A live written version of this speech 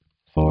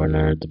For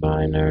Nerds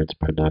by Nerds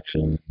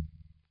production.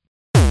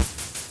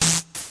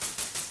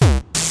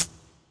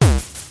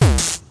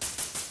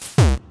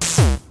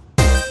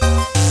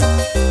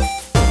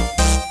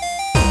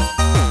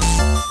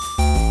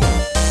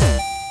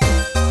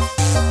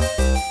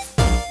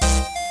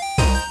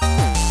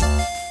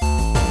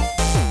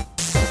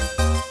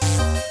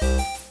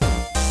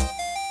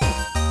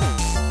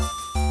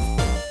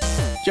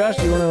 Josh,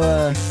 you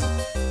want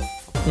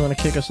to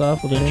kick us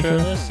off with an Intro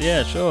intro? this?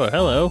 Yeah, sure.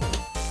 Hello.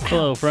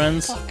 Hello,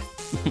 friends.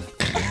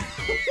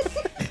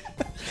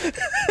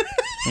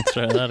 Let's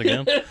try that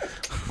again.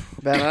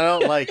 Ben, I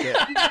don't like it.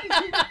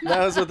 That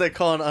was what they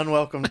call an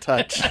unwelcome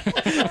touch.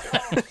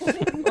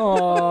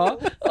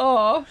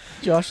 Aw.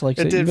 Josh likes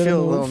it. It did You better feel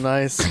a move. little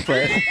nice,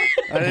 but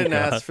I didn't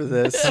ask for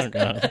this. Oh,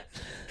 God.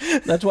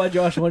 That's why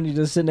Josh wanted you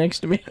to sit next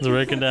to me. It's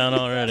breaking down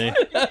already.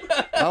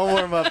 I'll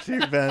warm up to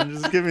you, Ben.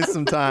 Just give me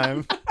some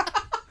time.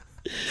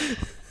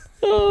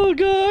 Oh,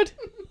 God.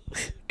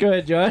 Go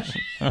ahead, Josh.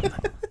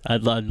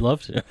 I'd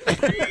love to.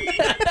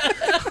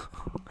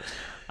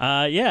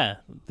 Yeah,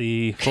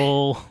 the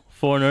full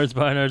Four Nerds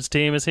by Nerds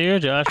team is here.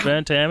 Josh,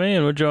 Ben, Tammy,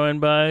 and we're joined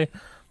by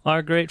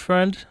our great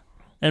friend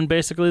and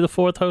basically the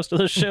fourth host of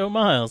the show,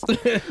 Miles.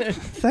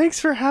 Thanks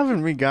for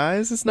having me,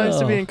 guys. It's nice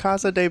to be in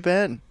Casa de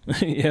Ben.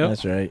 Yep.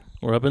 That's right.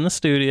 We're up in the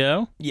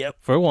studio. Yep.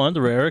 For one,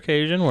 the rare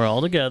occasion, we're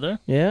all together.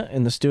 Yeah,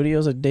 and the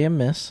studio's a damn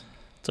mess.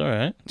 It's all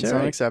right. It's all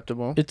right.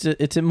 unacceptable.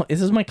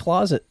 This is my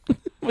closet.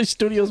 My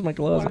studio's my One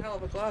closet. hell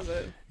of a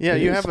closet. Yeah,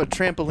 It you is. have a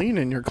trampoline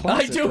in your I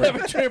closet. do right? have a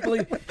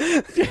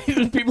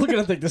trampoline. People are going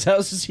to think this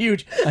house is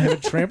huge. I have a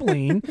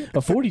trampoline,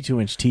 a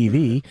 42-inch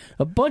TV,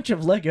 a bunch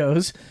of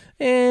Legos,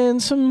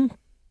 and some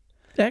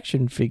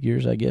action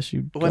figures, I guess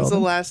you'd call When's the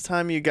them. last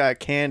time you got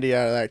candy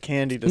out of that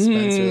candy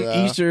dispenser,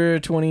 though? Easter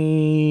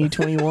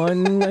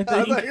 2021, I I think.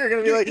 thought you were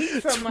going to be like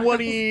From my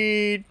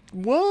 21?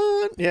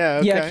 Yeah,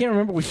 okay. Yeah, I can't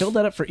remember. We filled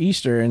that up for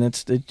Easter, and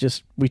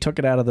we took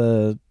it out of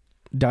the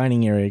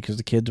dining area because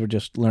the kids were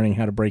just learning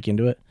how to break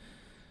into it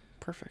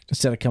Perfect.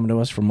 instead of coming to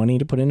us for money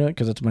to put into it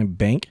because it's my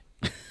bank.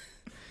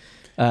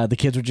 The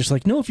kids were just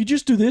like, no, if you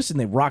just do this, and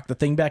they rock the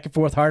thing back and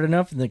forth hard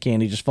enough, and the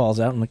candy just falls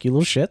out. And like, you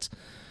little shits.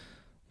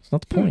 It's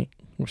not the point.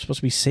 We're supposed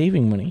to be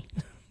saving money,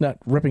 not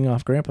ripping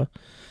off Grandpa.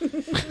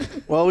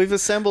 Well, we've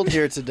assembled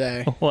here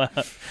today. Wow.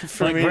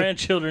 My me-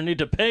 grandchildren need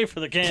to pay for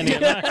the candy.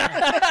 In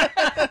my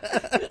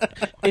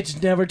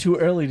It's never too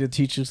early to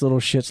teach this little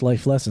shits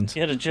life lessons.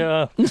 Get a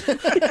job.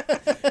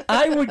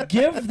 I would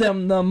give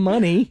them the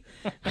money.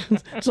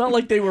 It's not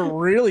like they were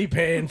really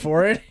paying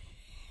for it.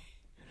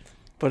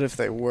 But if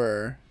they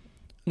were...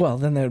 Well,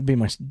 then that would be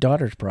my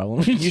daughter's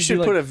problem. You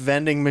should put a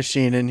vending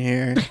machine in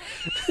here.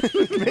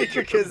 Make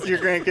your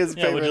grandkids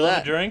Yeah, pay would for you like a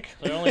that. drink?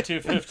 They're only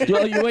 $2.50.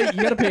 Well, you wait.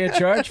 You got to pay a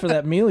charge for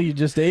that meal you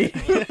just ate.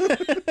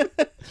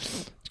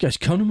 These guys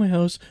come to my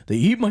house. They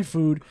eat my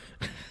food.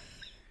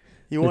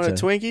 You want a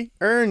It's Twinkie?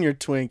 Earn your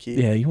Twinkie.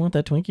 Yeah, you want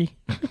that Twinkie?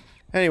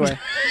 Anyway,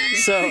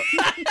 so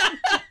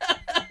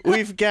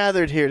we've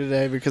gathered here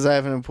today because I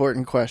have an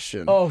important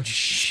question. Oh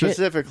shit!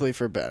 Specifically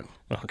for Ben.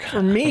 Oh, God.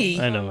 For me,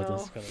 I know what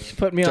this is going to be.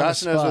 put me on the Josh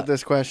spot. knows what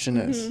this question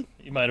is.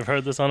 You might have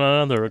heard this on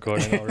another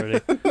recording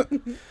already.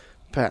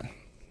 Ben,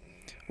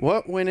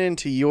 what went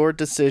into your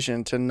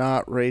decision to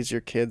not raise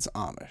your kids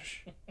Amish?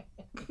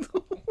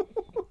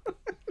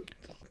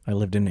 I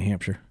lived in New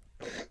Hampshire,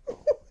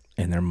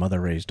 and their mother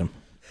raised them.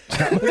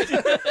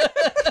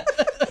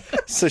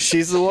 So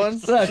she's the one?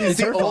 It's She's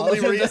the her fault.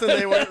 only reason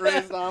they weren't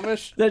raised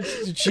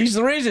Amish? She's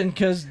the reason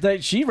because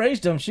she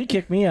raised them. She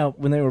kicked me out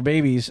when they were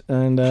babies,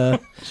 and This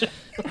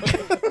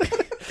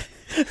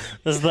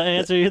is the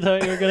answer you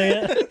thought you were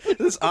going to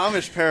This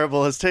Amish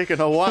parable has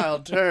taken a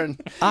wild turn.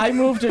 I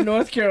moved to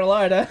North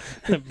Carolina,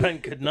 get? Ben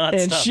could not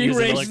and stop she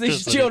using raised these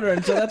electricity.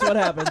 children. So that's what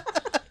happened.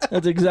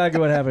 That's exactly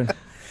what happened.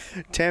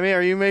 Tammy,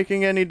 are you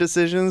making any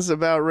decisions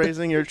about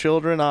raising your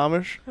children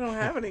Amish? I don't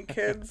have any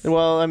kids.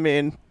 Well, I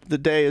mean, the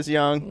day is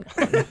young.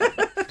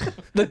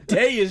 The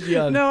day is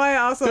young. No, I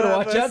also Gotta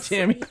have watch out,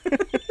 Tammy.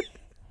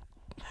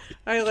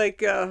 I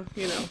like,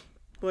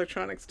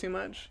 electronics too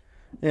much.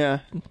 Yeah.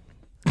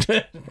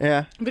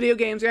 Yeah. Video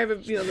games. I have the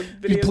video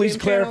Please game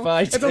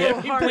clarify, channel. It's a little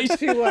Tammy, hard please.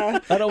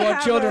 to. I don't want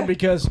have children a-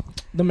 because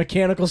the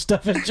mechanical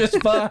stuff is just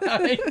fine.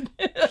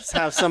 Just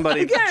have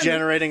somebody Again.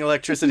 generating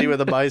electricity with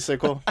a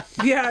bicycle.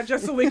 Yeah,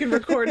 just so we can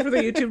record for the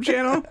YouTube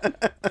channel.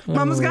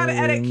 Mama's got to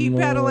edit. Keep no.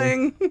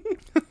 pedaling.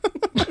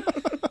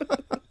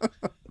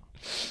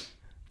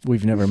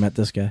 We've never met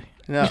this guy.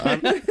 No,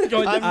 I'm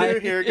new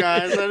here,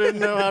 guys. I didn't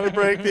know how to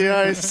break the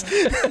ice.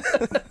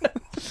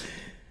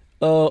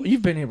 Oh,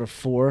 you've been here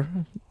before.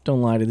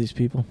 Don't lie to these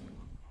people.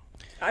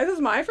 This is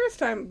my first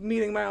time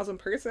meeting Miles in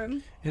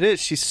person. It is.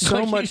 She's so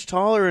Like you- much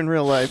taller in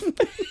real life.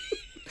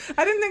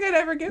 I didn't think I'd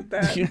ever get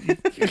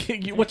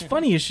that. What's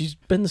funny is she's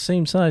been the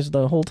same size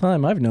the whole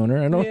time I've known her.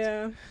 I know.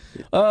 Yeah.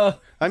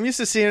 I'm used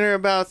to seeing her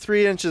about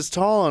 3 inches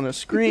tall on a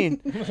screen.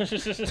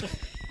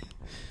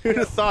 Who'd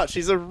have thought?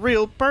 She's a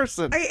real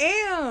person. I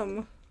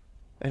am.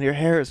 And your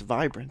hair is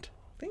vibrant.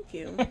 Thank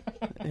you.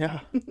 Yeah.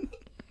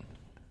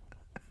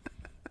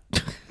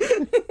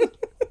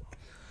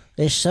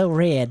 It's so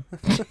red.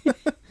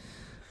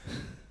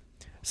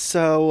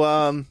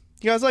 So,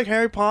 you guys like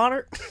Harry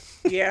Potter?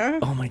 Yeah.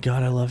 Oh my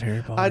god, I love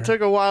Harry Potter. I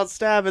took a wild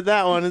stab at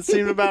that one. It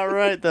seemed about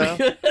right, though.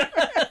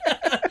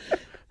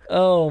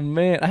 Oh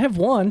man, I have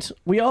wands.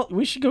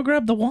 We should go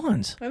grab the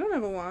wands. I don't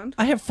have a wand.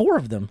 I have 4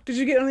 of them. Did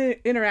you get only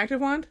the interactive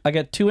wand? I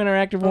got 2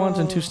 interactive wands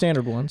and 2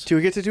 standard ones. Do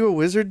we get to do a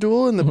wizard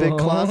duel in the big Oh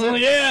closet?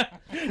 yeah.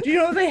 Do you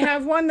know they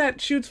have one that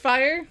shoots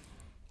fire?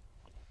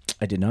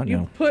 I did not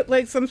know. Put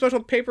like some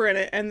special paper in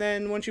it, and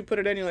then once you put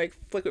it in, you like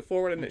flick it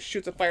forward, and it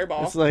shoots a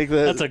fireball. It's like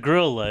That's a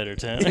grill lighter,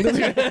 Tammy.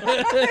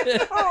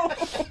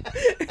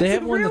 They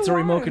have one that's a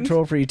remote wand.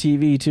 control for your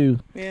TV too.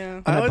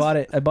 Yeah. And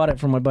I bought it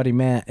from my buddy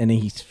Matt, and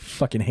he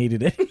fucking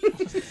hated it.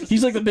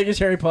 He's like the biggest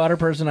Harry Potter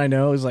person I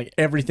know. He's like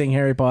everything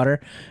Harry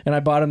Potter. And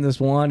I bought him this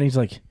wand, and he's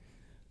like,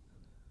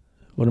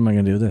 what am I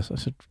going to do with this? I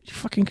said, you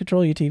fucking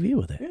control your TV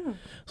with it. Yeah.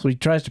 So he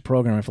tries to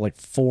program it for like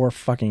 4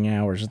 fucking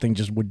hours. The thing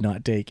just would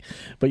not take.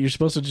 But you're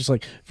supposed to just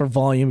like, for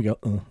volume, you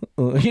go,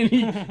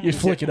 you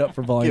flick it up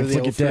for volume, Give the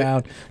flick it old flick.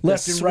 down,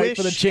 left and right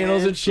for the swish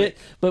channels and and shit.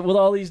 But with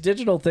all these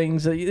digital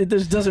things, it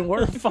just doesn't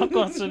work. Who the fuck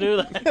wants to do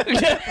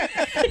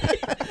that?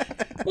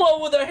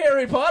 Well, with a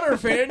Harry Potter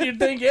fan, you'd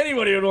think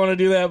anybody would want to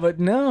do that, but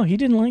no, he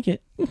didn't like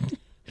it. I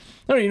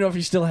don't even know if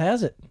he still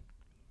has it.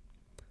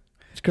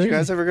 It's Did crazy. you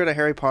guys ever go to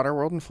Harry Potter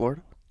World in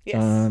Florida?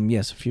 Yes.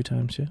 Yes, a few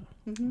times, yeah.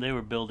 They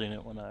were building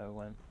it when I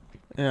went.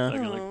 So I Yeah.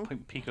 could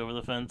like peek over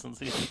the fence and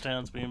see the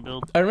town's being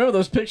built. I remember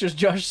those pictures.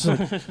 Josh was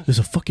like, "There's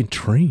a fucking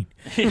train."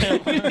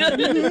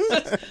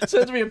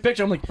 Sends me a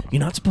picture. I'm like, "You're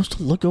not supposed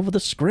to look over the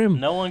scrim."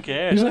 No one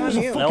cared. He's like, "There's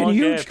a No fucking one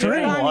huge cared. People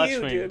train." On watched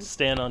you, me dude.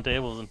 stand on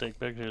tables and take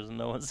pictures, and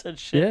no one said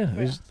shit.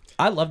 Yeah,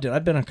 I loved it.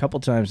 I've been a couple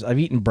times. I've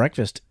eaten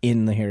breakfast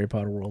in the Harry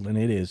Potter world, and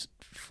it is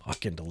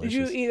fucking Did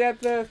delicious. you eat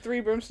at the 3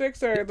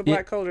 broomsticks or the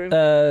black cauldron?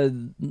 Uh,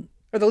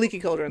 or the leaky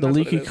cauldron? the that's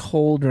what leaky it is.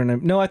 cauldron.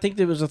 No, I think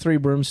there was the 3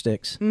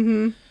 broomsticks.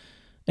 Mm-hmm.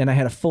 And I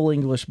had a full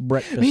English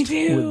breakfast Me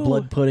too. with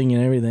blood pudding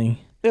and everything.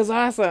 It was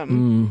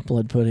awesome.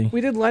 Blood pudding. We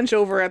did lunch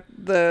over at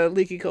the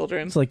leaky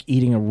cauldron. It's like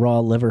eating a raw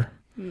liver.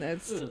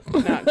 That's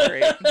not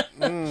great.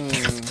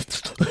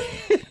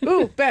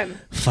 Ooh, Ben,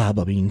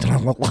 Faba bean.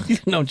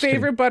 No, I'm just kidding.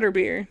 favorite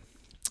butterbeer?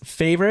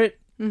 Favorite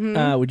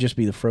would just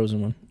be the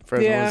frozen one.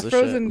 Frozen Yeah, was the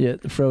frozen. Yeah,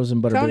 the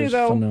frozen butterbeer Telling you is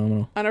though,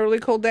 phenomenal. On a really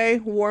cold day,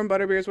 warm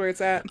butterbeer is where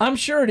it's at. I'm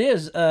sure it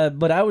is,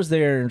 but I was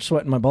there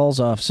sweating my balls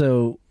off,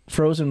 so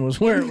frozen was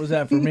where it was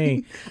at for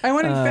me. I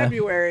went in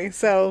February,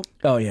 so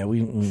Oh yeah,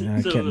 we I So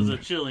it couldn't- was a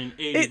chilling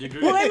 80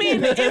 degrees. well, I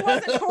mean, it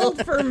wasn't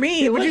cold for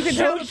me, but you could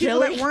tell the people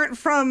that weren't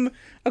from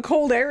a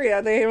cold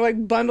area. They were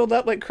like bundled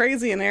up like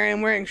crazy in there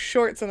and wearing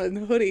shorts and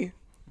a hoodie.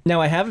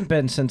 Now I haven't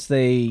been since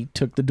they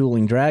took the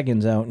Dueling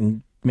Dragons out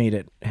and made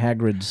it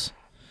Hagrid's.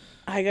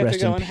 I got Rest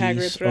to go in on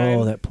Hagrid's peace. ride.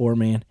 Oh, that poor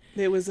man,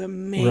 It was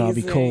amazing.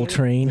 Robbie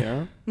Coltrane.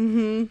 Yeah.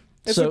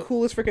 It's So- the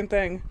coolest freaking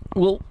thing.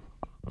 Well,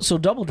 so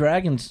Double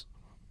Dragons.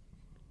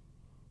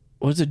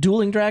 Was it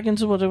Dueling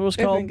Dragons? Is what it was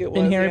I called think it in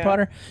was, Harry yeah.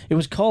 Potter? It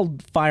was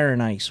called Fire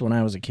and Ice when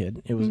I was a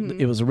kid. It was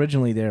Mm-hmm. it was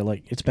originally there,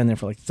 like it's been there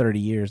for like 30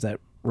 years. That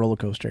roller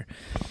coaster,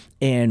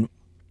 and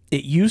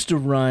it used to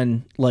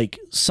run like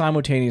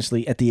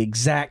simultaneously at the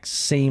exact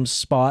same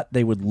spot.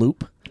 They would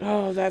loop,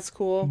 Oh, that's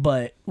cool.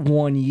 but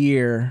one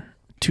year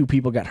 2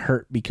 people got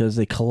hurt because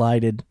they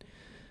collided.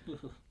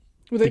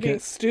 Were they being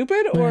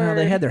stupid or Well,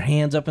 they had their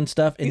hands up and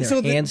stuff, and their So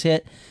the- hands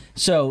hit.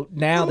 So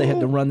now they had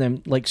to run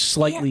them like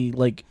slightly,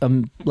 like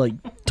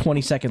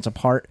 20 seconds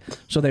apart,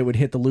 so they would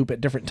hit the loop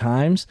at different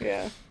times.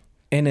 Yeah.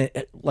 And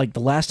like the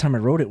last time I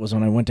rode it was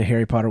when I went to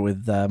Harry Potter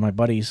with my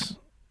buddies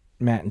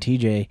Matt and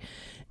TJ,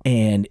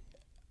 and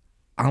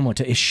I'm gonna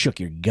tell you, it shook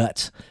your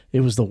guts.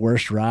 It was the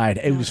worst ride.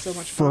 It was so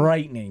much fun.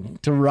 frightening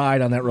to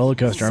ride on that roller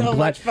coaster. So I'm glad.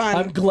 much fun.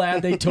 I'm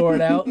glad they tore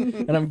it out,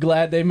 and I'm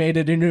glad they made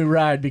it a new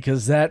ride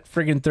because that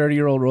friggin'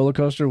 30-year-old roller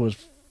coaster was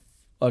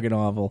fucking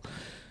awful.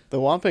 The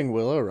Whomping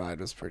Willow ride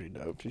was pretty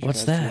dope. Did you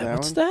What's guys do that?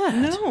 What's one?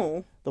 that?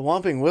 No. The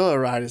Whomping Willow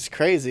ride is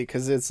crazy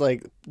because it's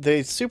like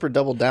they super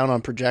double down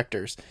on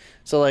projectors.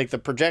 So like the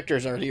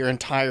projectors are your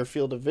entire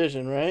field of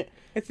vision, right?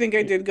 I think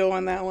I did go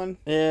on that one.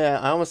 Yeah,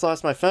 I almost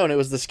lost my phone. It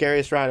was the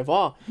scariest ride of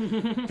all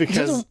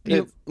because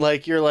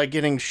like you're like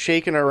getting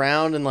shaken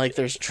around and like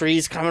there's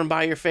trees coming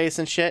by your face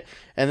and shit.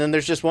 And then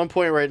there's just one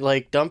point where it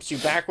like dumps you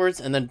backwards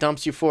and then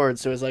dumps you forward.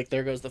 So it's like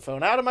there goes the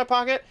phone out of my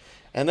pocket.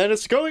 And then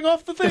it's going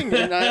off the thing,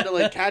 and I had to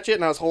like catch it,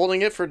 and I was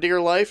holding it for dear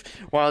life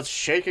while it's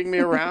shaking me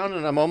around,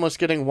 and I'm almost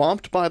getting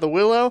whomped by the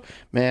willow.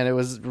 Man, it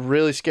was a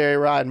really scary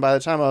ride. And by the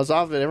time I was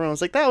off of it, everyone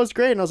was like, "That was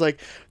great," and I was like,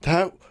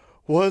 "That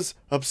was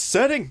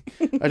upsetting.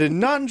 I did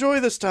not enjoy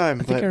this time."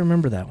 I think But I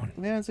remember that one.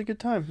 yeah, it's a good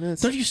time.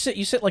 It's- Don't you sit?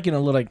 You sit like in a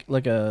little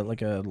like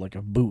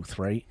a booth,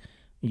 right?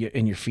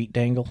 And your feet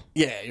dangle.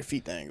 yeah, your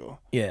feet dangle.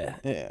 Yeah,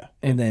 Yeah,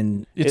 and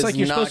then it's It's like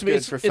you're not supposed to be. good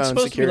It's for it's phone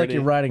supposed to be like security.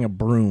 you're riding a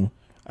broom.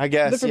 I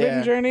guess. The Forbidden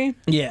yeah. Journey.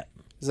 Yeah,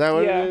 Is that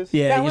what Yeah. it is?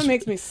 Yeah, that you one just-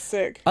 makes me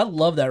sick. I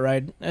love that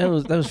ride. That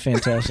was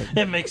fantastic.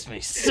 It makes me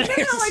sick.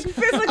 Like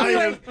physically, I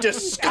am like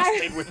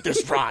disgusted with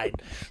this ride.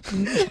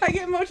 I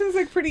get motion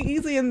sick pretty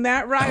easy, and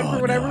that ride, Oh,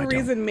 for whatever no, I don't.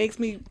 reason, makes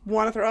me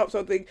want to throw up.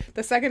 So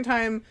the second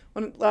time,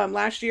 when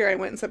last year I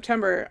went in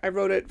September, I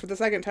rode it for the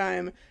second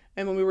time,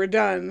 and when we were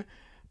done,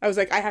 I was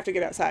like, I have to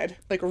get outside.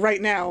 Like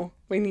right now,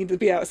 we need to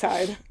be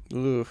outside.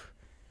 Oof.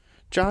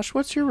 Josh,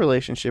 what's your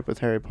relationship with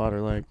Harry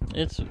Potter like?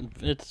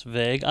 It's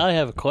vague. I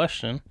have a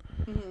question.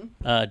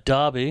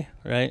 Dobby,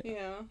 right?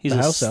 Yeah, He's The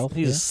a house elf,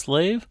 He's yeah. a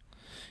slave.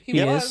 he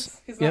He was.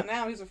 is. He's Yep. not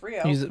now. He's a free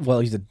elf.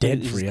 He's a dead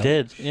He's free elf.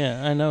 dead.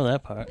 Yeah, I know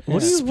that part. Yeah.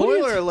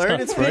 Spoiler alert,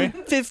 It's it's not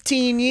been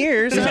 15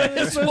 years. How am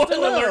I supposed to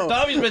know?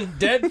 Dobby's been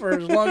dead for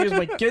as long as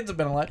my kids have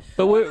been alive.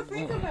 But we're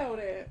Think about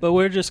it. but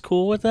we're just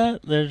cool with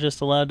that. They're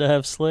just allowed to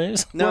have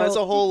slaves. No, it's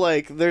Well- a whole,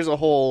 like, there's a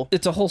whole...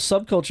 It's a whole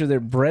subculture. They're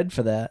bred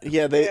for that.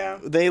 Yeah, Yeah.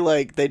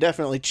 they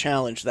definitely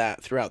challenge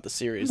that throughout the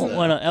series. though.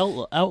 Why not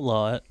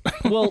outlaw it?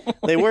 Well,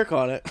 They work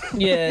on it.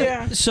 yeah.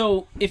 Yeah.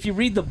 So if you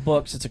read the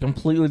books, it's a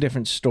completely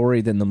different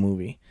story than the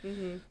movie.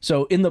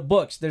 So in the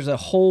books, there's a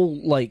whole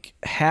like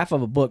half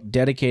of a book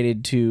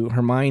dedicated to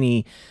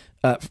Hermione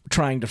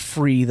trying to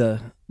free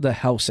the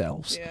house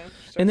elves. Yeah.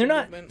 And they're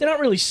movement. not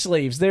really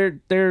slaves. They're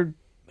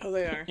Oh,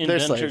 they are. They're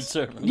Indentured slaves.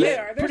 servants. They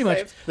are. They're pretty much.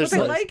 slaves. They're But they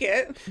slaves. like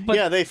it. But-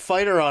 yeah, they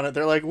fight her on it.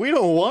 They're like, we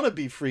don't want to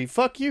be free.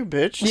 Fuck you,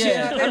 bitch.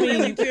 Yeah. They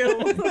really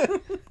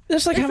do.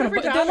 it's like having a,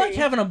 for they're Dobby. like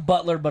having a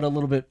butler, but a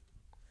little bit.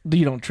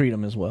 You don't treat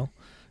them as well.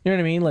 You know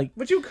what I mean? Like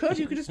But you could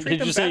just treat Did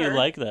them you say better. you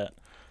like that?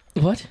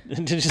 what?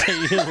 Did you say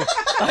you?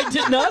 I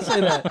did not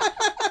say that.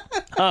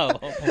 Oh,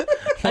 I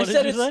what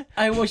said did you say?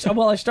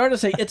 I started to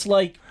say it's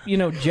like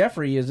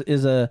Jeffrey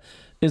is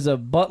a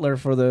butler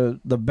for the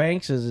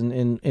Bankses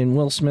in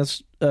Will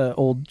Smith's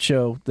old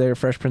show, their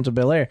Fresh Prince of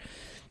Bel Air.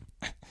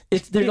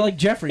 They're like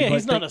Jeffrey. Yeah, but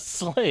he's not a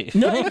slave.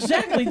 No,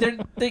 exactly.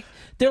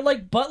 They're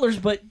like butlers,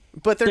 but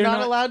But they're, They're not,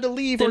 not- allowed to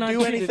leave they're or not do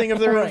treated- anything of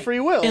their own right. free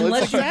will.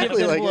 Unless It's you exactly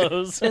give them like it.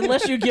 Clothes.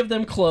 unless you give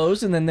them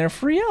clothes, and then they're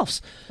free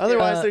elves.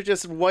 Otherwise, they're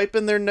just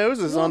wiping their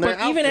noses on their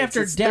But even outfits. after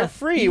It's- they're death,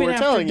 free. even We're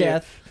after telling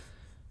death,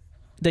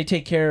 they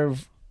take care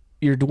of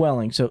your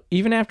dwelling. So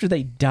even after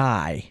they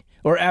die,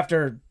 or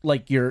after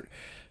like your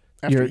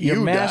After your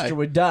you master die.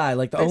 would die,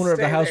 like the They owner of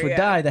the stay house there, would yeah.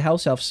 die, the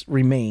house elf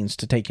remains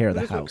to take care of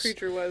the That's what house.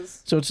 creature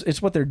was. So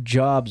it's what their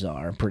jobs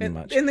are, pretty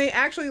much. And they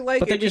actually like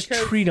But they it just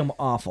because treat them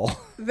awful.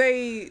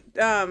 they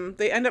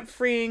end up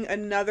freeing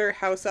another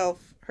house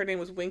elf. Her name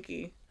was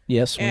Winky.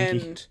 Yes,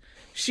 Winky. And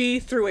she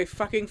threw a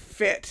fucking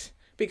fit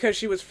because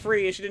she was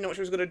free and she didn't know what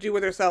she was going to do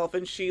with herself,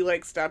 and she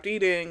like stopped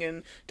eating,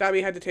 and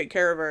Dobby had to take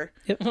care of her.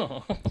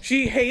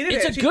 She hated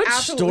It's it. a She good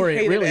absolutely story. It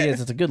hated really it.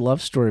 is. It's a good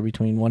love story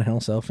between one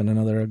house elf and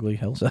another ugly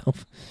house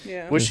elf.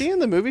 Yeah. Was she in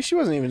the movie? She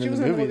wasn't even She in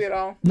wasn't the in the movie. movie at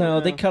all.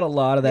 No, they cut a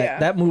lot of that. Yeah.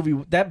 That movie,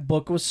 that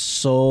book was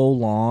so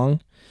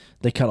long.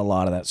 They cut a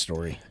lot of that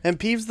story. And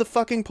Peeves the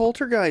fucking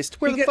poltergeist.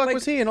 Where He the get, fuck like-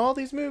 was he in all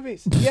these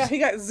movies? Yeah, he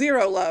got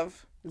zero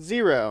love,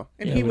 Zero.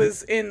 and he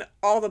was in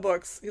all the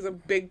books. He's a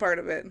big part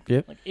of it.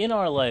 Yep. Like in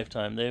our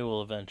lifetime, they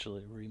will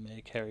eventually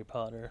remake Harry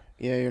Potter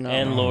Yeah, you're not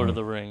and wrong. Lord of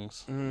the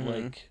Rings, Mm-hmm.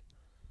 like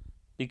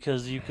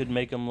because you could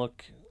make them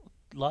look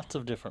lots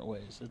of different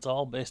ways. It's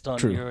all based on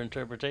True. your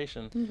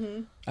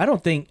interpretation. I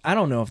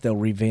don't know if they'll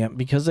revamp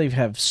because they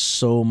have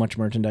so much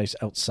merchandise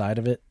outside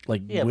of it.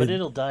 Like, Yeah, with- but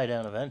it'll die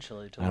down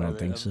eventually. To I where don't they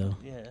think have- so.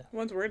 Yeah,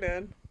 Once we're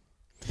dead.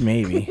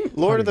 maybe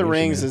Lord of the 100 years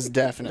Rings from is they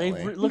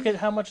definitely. look at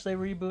how much they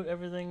reboot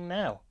everything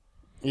now.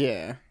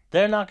 Yeah.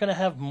 They're not going to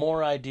have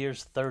more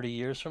ideas 30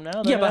 years from now.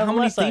 now. They're Yeah, gonna but have how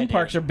many less theme ideas.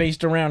 parks are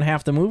based around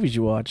half the movies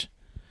you watch?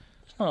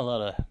 There's not a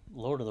lot of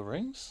Lord of the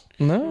Rings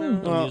No,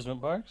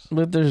 amusement parks.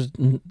 but there's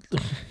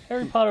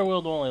Harry Potter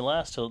World will only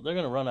last till they're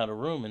going to run out of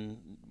room and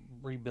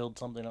rebuild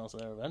something else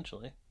there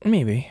eventually.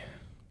 maybe.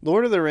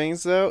 Lord of the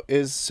Rings, though,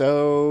 is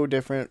so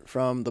different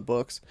from the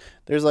books.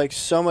 There's, like,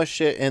 so much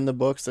shit in the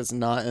books that's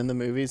not in the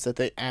movies that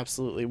they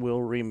absolutely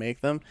will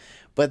remake them.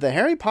 But the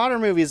Harry Potter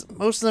movies,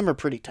 most of them are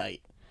pretty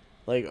tight.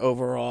 Like,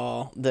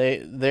 overall,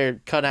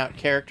 they're cut out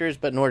characters,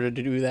 but in order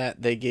to do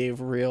that, they gave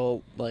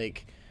real,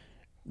 like,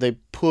 they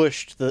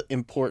pushed the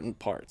important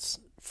parts,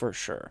 for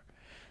sure.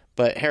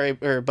 But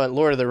but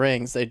Lord of the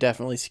Rings, they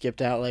definitely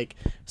skipped out. Like,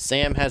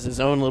 Sam has his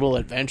own little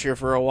adventure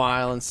for a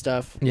while and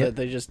stuff. Yep. That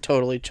they just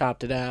totally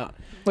chopped it out.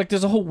 Like,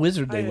 there's a whole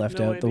wizard I they had left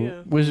no out.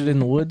 idea. The wizard in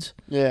the woods.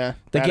 Yeah,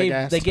 They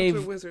Radagast. gave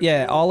That's what wizards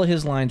yeah, do. all of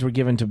his lines were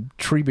given to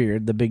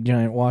Treebeard, the big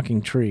giant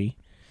walking tree.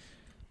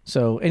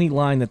 So any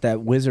line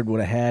that wizard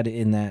would have had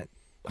in that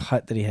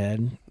hut that he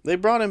had, They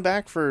brought him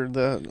back for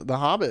the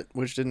Hobbit,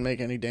 which didn't make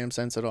any damn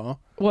sense at all.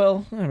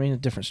 well, I mean, a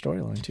different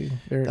storyline too.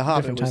 They're The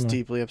Hobbit different was timeline.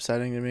 deeply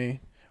upsetting to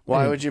me.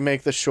 Why Yeah. would you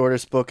make the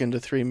shortest book into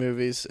 3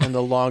 movies and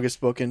the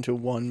longest book into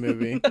 1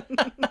 movie?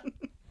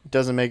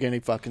 Doesn't make any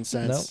fucking No,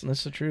 sense.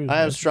 that's the truth. I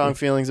have That's strong true.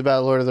 feelings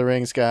about Lord of the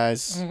Rings,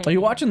 guys. Are you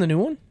watching the new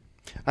one?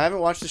 I haven't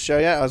watched the show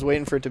yet. I was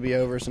waiting for it to be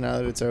over, so now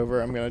that it's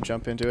over, I'm gonna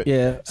jump into it.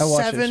 Yeah, I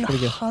watched it. It's pretty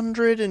good.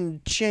 $700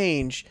 and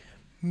change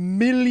 $1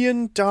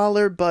 million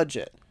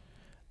budget.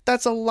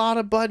 That's a lot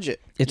of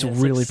budget. It's Yeah,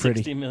 really like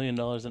pretty. $60 million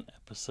an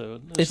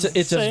episode.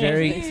 It's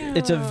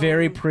a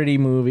very pretty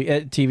movie,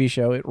 TV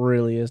show. It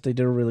really is. They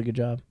did a really good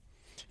job.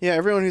 Yeah,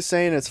 everyone who's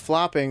saying it's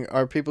flopping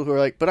are people who are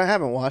like, but I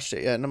haven't watched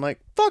it yet. And I'm like,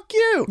 fuck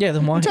you. Yeah,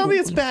 then why? Tell me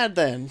it's bad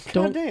then.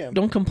 God damn.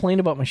 Don't complain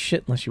about my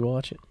shit unless you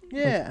watch it.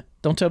 Yeah.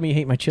 Don't tell me you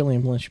hate my chili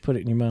unless you put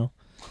it in your mouth.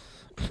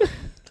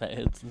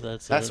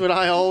 That's what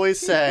I always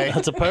say.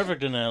 That's a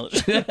perfect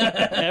analogy.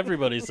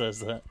 Everybody says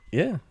that.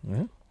 Yeah.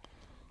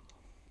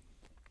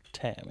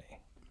 Tammy.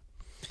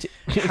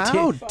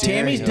 How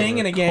Tammy's dare you.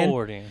 dinging again.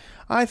 Recording.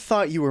 I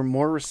thought you were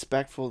more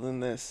respectful than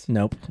this.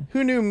 Nope.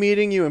 Who knew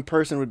meeting you in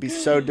person would be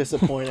so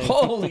disappointing?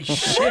 Holy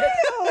shit!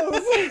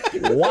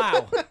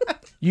 Wow.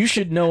 You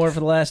should know her for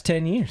the last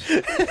 10 years.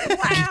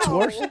 It's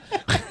worse.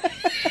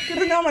 Good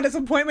to know my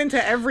disappointment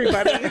to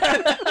everybody.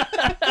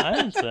 I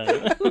didn't say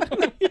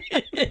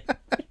it.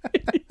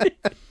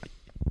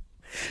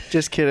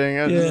 Just kidding.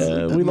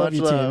 Yeah, we love Much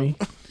you, Tammy.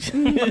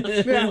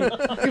 Yeah,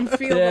 I can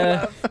feel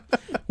Yeah. the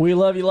love. We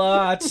love you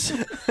lots.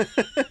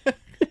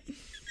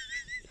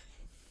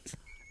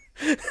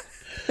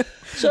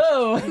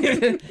 So,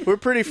 We're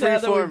pretty now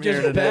that we've freeform here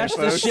just today, bashed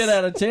the folks. shit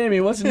out of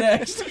Tammy, what's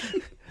next?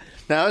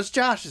 Now it's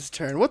Josh's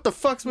turn. What the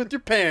fuck's with your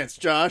pants,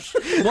 Josh?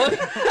 What?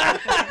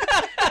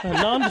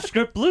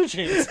 Nondescript blue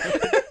jeans.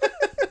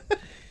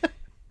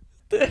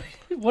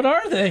 What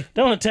are they?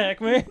 Don't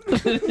attack me.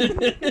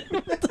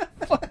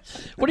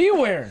 What are you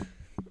wearing?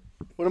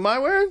 What am I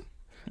wearing?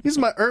 These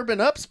are my Urban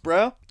Ups,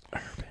 bro.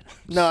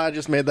 No, I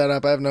just made that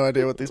up. I have no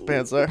idea what these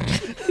pants are.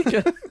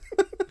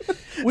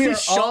 We are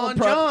See, all Sean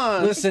pro-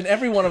 John. Listen,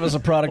 every one of us a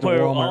product of We're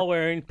Walmart. all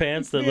wearing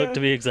pants that look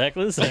to be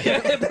exactly the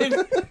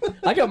same.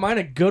 I got mine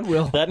at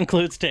Goodwill. That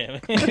includes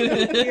Tammy.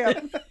 Yeah.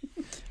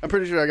 I'm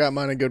pretty sure I got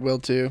mine at Goodwill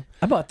too.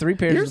 I bought 3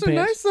 pairs Yours of are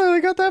pants. nice though. They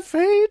got that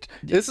fade.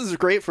 This is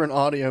great for an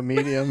audio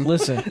medium.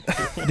 Listen,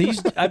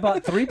 I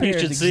bought 3 You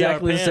pairs should see our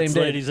exactly the same pants,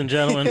 day. ladies and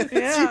gentlemen.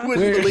 Yeah. You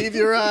wouldn't believe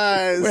your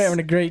eyes. We're having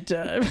a great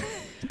time.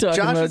 Talking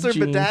Josh's about are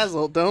jeans.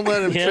 bedazzled. Don't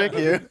let him Yeah. trick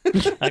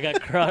you. I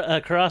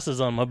got crosses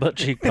on my butt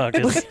cheek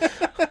pockets.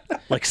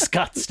 Like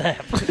Scott Stapp.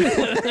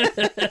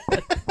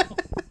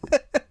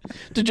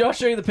 Did Josh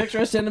show you the picture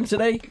I sent him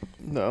today?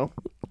 No.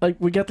 Like,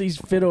 we got these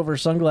fit over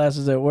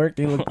sunglasses at work.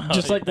 They look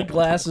just like the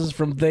glasses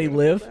from They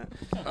Live.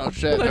 Oh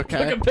shit. I took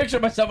Okay. a picture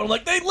of myself and I'm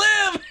like, They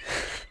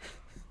Live!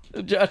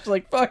 And Josh's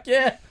like, fuck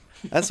yeah.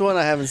 That's one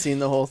I haven't seen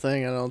the whole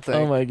thing. I don't think.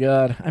 Oh my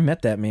god. I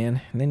met that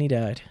man, and then he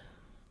died.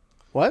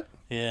 What?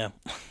 Yeah.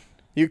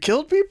 You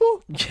killed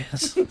people?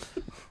 Yes.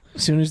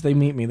 As soon as they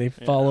meet me, they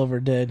fall over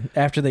dead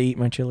after they eat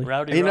my chili.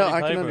 Rowdy You know, Roddy I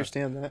can Piper.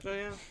 understand that. Oh,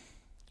 yeah.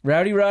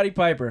 Roddy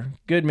Piper.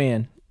 Good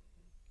man.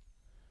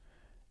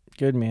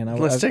 Good man.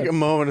 Let's take a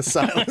moment of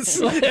silence.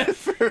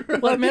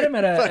 Well, I met him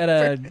at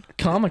a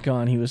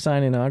Comic-Con. He was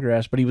signing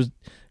autographs, but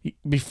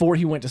before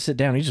he went to sit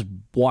down, he just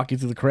walking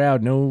through the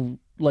crowd, no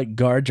like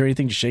guards or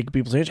anything, just shaking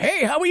people's hands.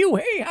 Hey, how are you?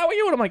 Hey, how are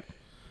you? And I'm like,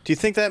 Do you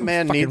think that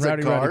man fucking needs a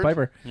Roddy guard?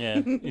 Piper.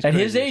 Yeah. he's At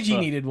his crazy age, as he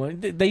fuck. needed one.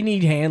 They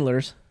need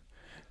handlers.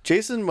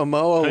 Jason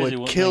Momoa Crazy would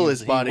one kill thing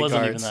his is He wasn't even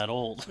bodyguards. that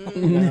old.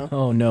 No.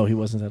 Oh no, he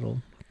wasn't that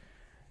old.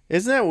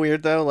 Isn't that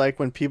weird though? Like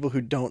when people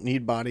who don't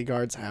need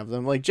bodyguards have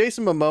them. Like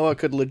Jason Momoa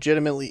could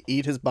legitimately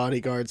eat his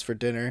bodyguards for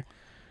dinner.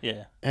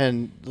 Yeah.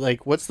 And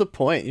like, what's the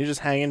point? You're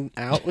just hanging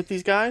out with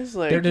these guys?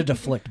 Like, They're to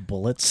deflect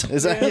bullets.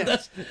 is that?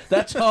 Yeah.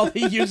 That's all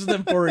he uses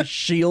them for is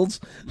shields.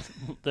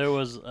 There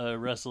was a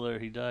wrestler,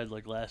 he died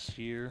like last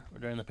year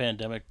during the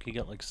pandemic. He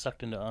got like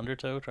sucked into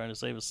Undertow trying to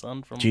save his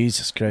son from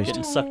Jesus Christ.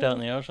 getting sucked out in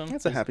the ocean.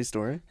 That's a happy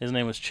story. His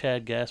name was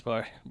Chad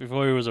Gaspar.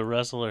 Before he was a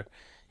wrestler,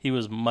 he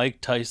was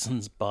Mike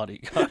Tyson's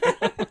bodyguard.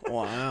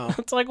 Wow.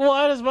 It's like,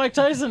 why does Mike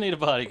Tyson need a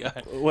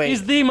bodyguard? Wait.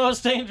 He's the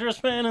most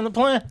dangerous man in the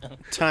planet.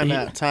 Time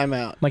out. Time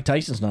out. Mike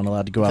Tyson's not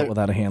allowed to go out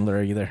without a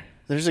handler either.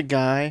 There's a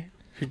guy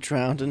who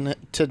drowned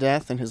to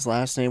death, and his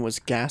last name was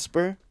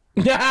Gasper.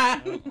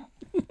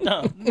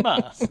 No,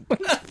 Miles.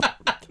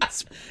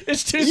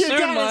 It's too You soon,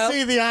 gotta Miles.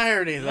 see the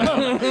irony,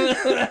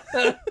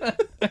 though.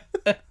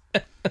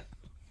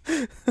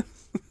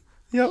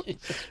 Yep.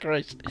 Jesus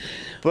Christ.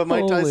 But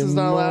Mike Holy Tyson's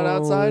not allowed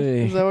outside.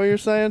 moly. Is that what you're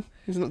saying?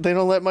 They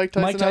don't let Mike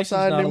Tyson Mike Tyson's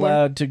outside not anymore.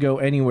 allowed to go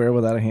anywhere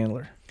without a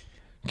handler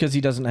because he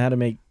doesn't know how to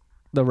make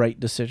the right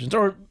decisions.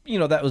 Or,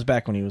 that was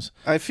back when he was.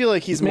 I feel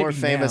like he's more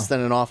Maybe famous now.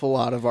 than an awful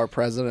lot of our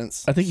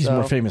presidents. I think he's So-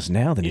 more famous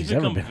now than He's he's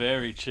ever become been.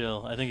 very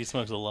chill. I think he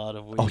smokes a lot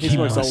of weed. Oh, He He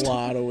smokes must. a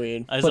lot of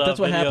weed. I But saw that's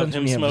a what video happens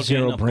of him when you have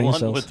smoking zero a brain blunt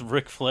cells. with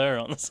Ric Flair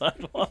on the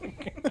sidewalk.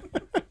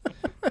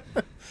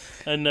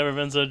 I'd never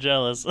been so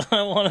jealous.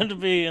 I wanted to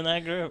be in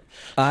that group.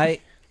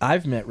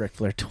 I've met Ric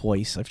Flair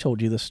twice. I've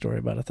told you this story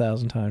about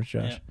 1,000 times,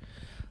 Josh. Yeah.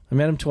 I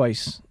met him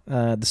twice.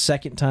 The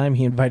second time,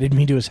 he invited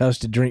me to his house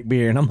to drink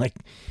beer, and I'm like,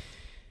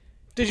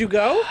 Did you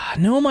go?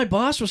 no, my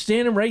boss was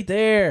standing right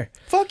there.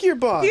 Fuck your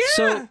boss.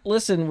 So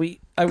listen,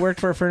 I worked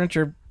for a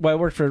furniture. Well, I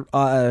worked for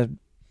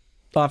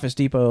Office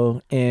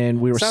Depot, and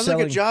we were Sounds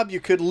selling. like a job you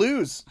could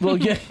lose. Well,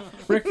 yeah,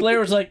 Ric Flair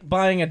was like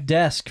buying a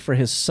desk for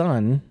his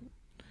son.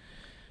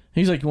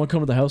 He's like, "You want to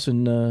come to the house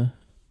and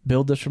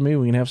build this for me?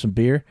 We can have some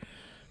beer."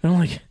 And I'm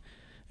like,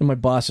 and my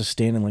boss is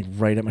standing like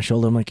right at my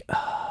shoulder. I'm like,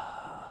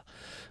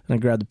 And I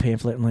grabbed the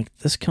pamphlet. I'm like,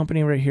 this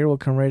company right here will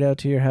come right out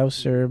to your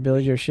house or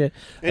build your shit.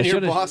 And I your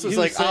should've- boss was you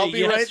like, say, "I'll be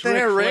yes, right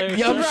there, Ric Rick."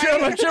 Flair.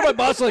 Yeah, I'm sure my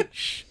boss like,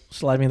 shh,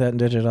 slide me that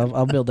digit.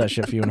 I'll build that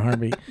shit for you in a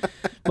heartbeat.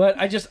 But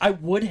I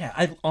would have.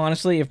 I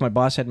honestly, if my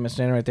boss hadn't been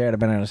standing right there, I'd have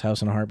been at his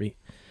house in a heartbeat.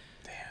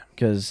 Damn.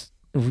 Because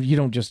you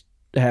don't just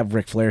have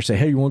Ric Flair say,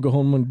 "Hey, you want to go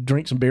home and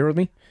drink some beer with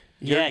me?"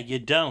 Yeah, you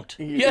don't.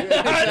 Yeah, Don't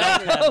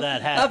have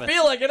that happen. I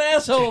feel like an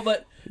asshole,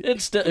 but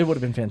it would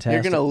have been fantastic.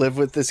 You're gonna live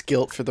with this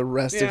guilt for the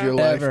rest of Yeah. your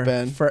life, Forever,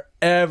 Ben.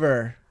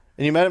 forever.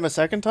 And you met him a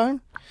second time?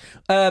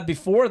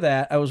 Before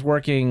that, I was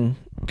working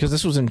because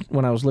this was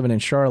when I was living in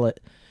Charlotte.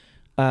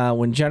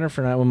 When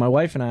my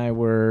wife and I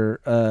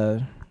were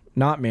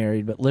not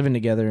married but living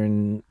together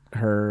in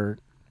her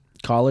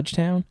college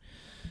town,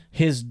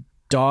 his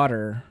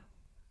daughter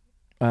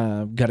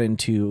got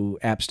into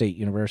App State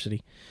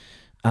University.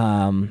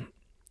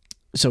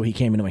 So he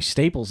came into my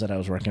Staples that I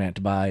was working at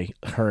to buy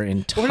her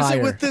entire. What is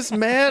it with this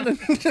man?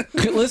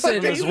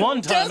 Listen, There's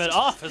one time at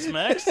Office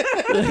Max,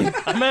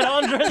 I met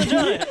Andre the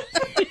Giant.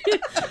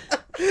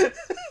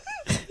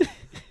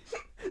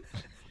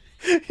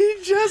 He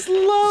just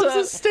loves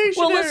his stationery.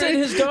 well, listen,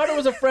 his daughter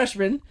was a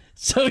freshman,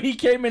 so he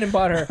came in and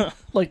bought her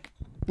like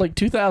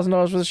 $2,000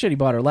 worth of shit. He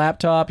bought her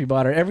laptop, he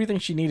bought her everything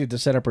she needed to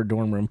set up her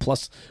dorm room,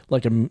 plus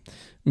like a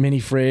mini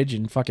fridge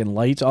and fucking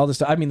lights, all this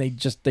stuff. I mean, they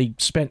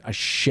spent a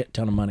shit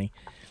ton of money,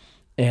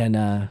 and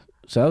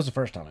so that was the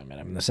first time I met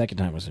him. And the second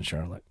time was in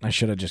Charlotte. I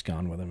should have just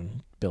gone with him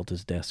and built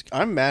his desk.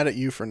 I'm mad at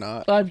you for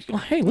not.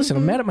 Hey, listen,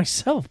 I'm mad at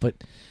myself, but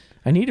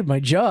I needed my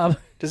job.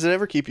 Does it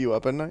ever keep you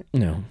up at night?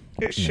 No.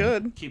 It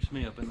should, Keeps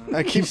me up at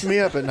night. It keeps me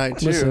up at night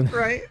too. Listen.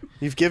 right?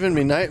 You've given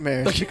me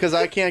nightmares because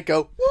I can't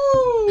go.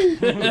 Woo!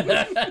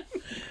 I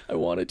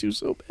wanted to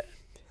so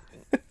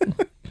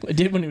bad. I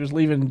did when he was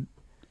leaving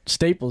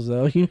Staples,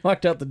 though. He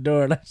walked out the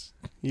door, and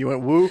You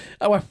went woo.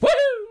 I went, woo!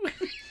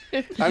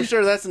 I'm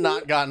sure that's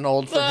not gotten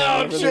old for him.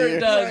 I'm over the sure it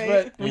years. does,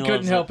 Right. but we He couldn't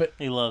loves help it.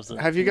 He loves it.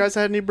 Have you guys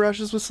had any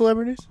brushes with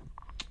celebrities?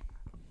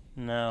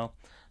 No,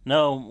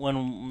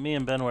 when me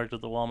and Ben worked at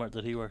the Walmart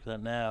that he worked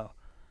at now,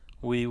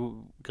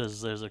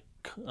 because there's a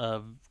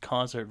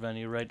concert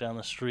venue right down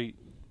the street,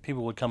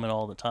 people would come in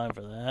all the time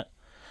for that.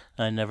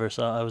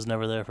 I was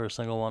never there for a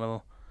single one of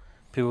them.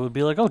 People would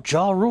be like, "Oh,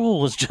 Ja Rule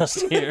was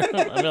just here."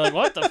 I'd be like,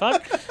 "What the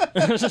fuck?"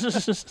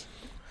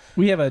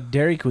 We have a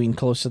Dairy Queen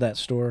close to that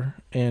store,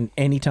 and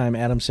anytime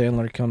Adam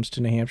Sandler comes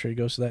to New Hampshire, he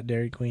goes to that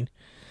Dairy Queen.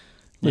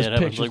 Yeah, There's it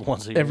happens pictures like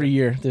once a year. every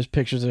year. There's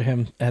pictures of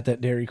him at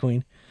that Dairy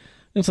Queen.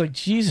 And it's like,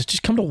 Jesus,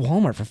 just come to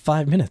Walmart for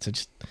 5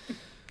 minutes.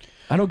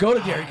 I don't go to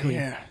Dairy Queen.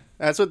 Yeah.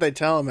 That's what they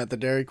tell him at the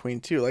Dairy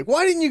Queen too. Like,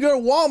 why didn't you go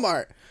to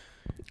Walmart?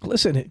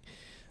 Listen,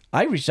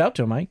 I reached out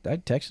to him. I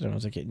texted him. I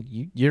was like,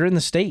 you're in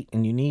the state,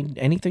 and you need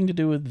anything to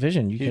do with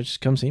vision, you can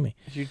just come see me.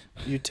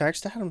 You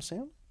text Adam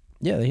Sandler?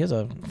 Yeah, he has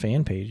a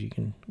fan page you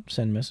can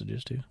send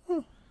messages to.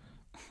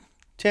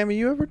 Tammy,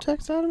 you ever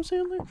text Adam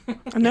Sandler?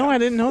 No, I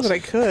didn't know that I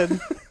could.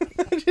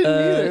 I didn't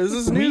either. This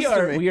is news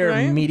to me. We are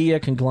right? media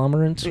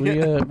conglomerates.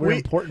 We're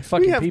important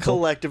fucking We have people.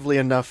 collectively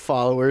enough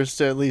followers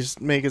to at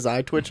least make his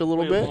eye twitch a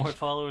little We have bit. more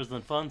followers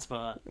than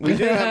FunSpot. We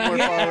do have more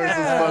followers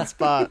than Fun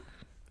Spot.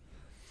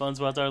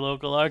 FunSpot's our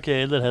local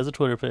arcade that has a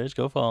Twitter page.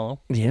 Go follow.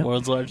 Yeah.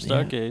 World's largest Yeah.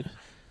 arcade.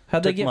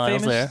 How'd they Took get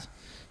Miles famous? there.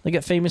 They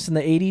got famous in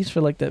the 80s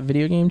for like that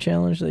video game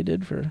challenge they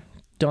did for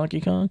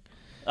Donkey Kong.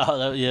 Oh,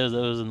 that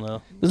was in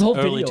the There's a whole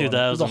early video. 2000s.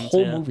 There's a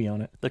whole yeah. movie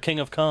on it. The King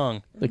of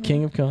Kong. The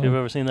King of If you've Kong.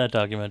 ever seen that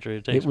documentary,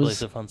 it takes It was-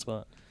 place at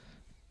FunSpot.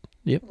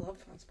 Yep. I love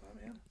Fun Spot,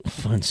 man.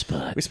 Fun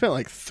spot. We spent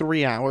like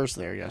 3 hours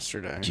there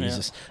yesterday.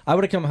 Jesus. I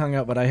would have come hung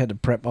out, but I had to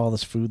prep all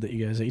this food that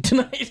you guys ate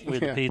tonight. We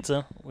had Yeah.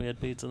 pizza. We had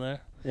pizza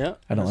there. Yeah,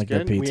 I don't that's like their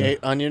good. pizza. We ate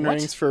onion What?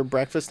 rings for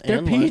breakfast Their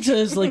and lunch. pizza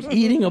is like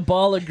eating a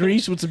ball of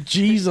grease with some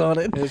cheese on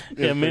it. It was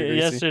Yeah, pretty greasy.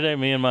 yesterday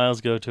me and Miles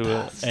go to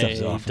stuff's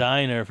a awful.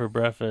 diner for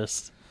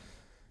breakfast.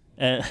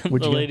 And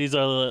Where'd the you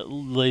go?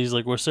 ladies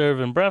like, we're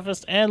serving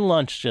breakfast and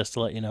lunch, just to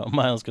let you know.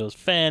 Miles goes,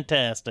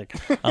 fantastic.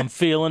 I'm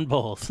feeling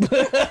both.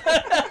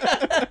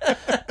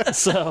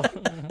 So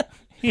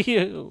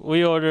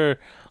we order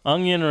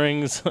onion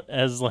rings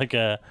as like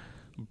a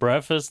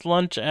breakfast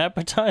lunch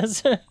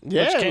appetizer,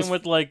 Yeah, which it came was-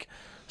 with like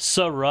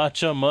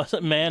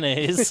sriracha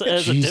mayonnaise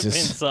as a dipping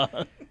Jesus. sauce.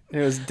 It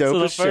was dope So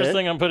the as first shit.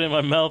 thing I'm putting in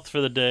my mouth for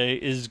the day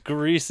is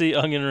greasy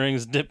onion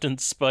rings dipped in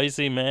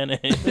spicy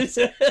mayonnaise.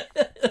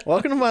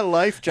 Welcome to my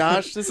life,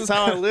 Josh. This is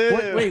how I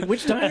live. Wait,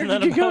 which diner And then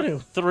did you go about to?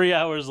 3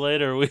 hours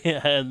later, we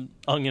had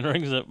onion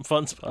rings at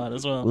FunSpot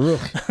as well. Ugh.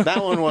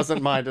 That one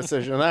wasn't my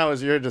decision. That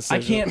was your I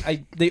decision.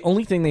 can't. The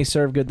only thing they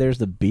serve good there is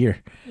the beer.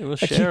 It was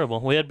can't-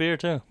 shareable. We had beer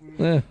too.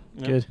 Good.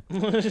 Did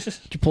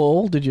you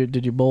bowl? Did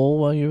you bowl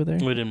while you were there?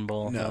 We didn't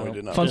bowl. No, we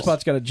did not. Fun Just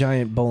Spot's got a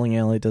giant bowling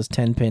alley. It does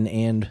 10-pin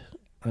and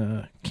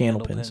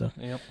candle pin. So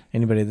Yep.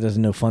 anybody that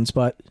doesn't know Fun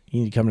Spot,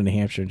 you need to come to New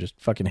Hampshire and just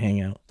fucking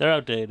hang out. They're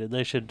outdated.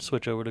 They should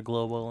switch over to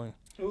glow bowling.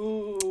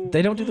 Ooh.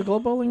 They don't do the glow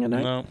bowling at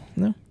night.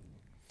 No.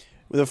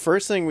 The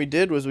first thing we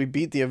did was we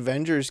beat the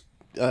Avengers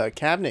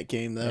cabinet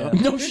game, though.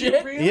 Yeah. No Did shit.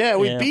 you really? Yeah,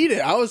 we Yeah. beat it.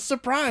 I was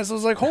surprised. I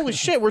was like, holy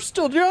shit, we're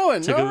still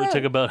going. Took, All right.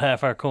 took about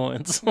half our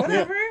coins.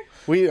 Whatever.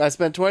 I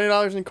spent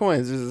 $20 in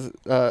coins,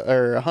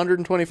 or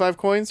 125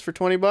 coins for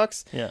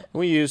 $20. Yeah.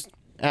 We used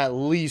at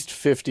least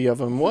 50 of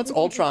them. Once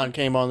Ultron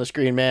came on the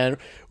screen, man,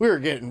 we were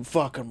getting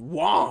fucking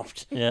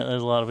whomped. Yeah,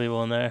 there's a lot of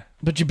people in there.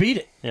 But you beat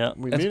it. Yeah.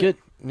 We That's beat good.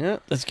 it. Yeah.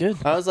 That's good.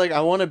 I was like, I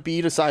want to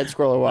beat a side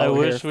scroller while I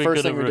we're wish here. we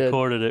First could have thing we did.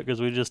 recorded it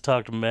because we just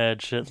talked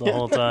mad shit the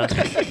whole time.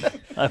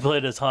 I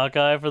played as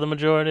Hawkeye for the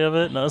majority of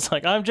it, and I was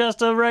like, I'm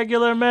just a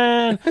regular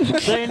man.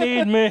 They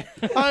need me.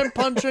 I'm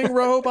punching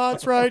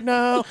robots right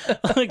now.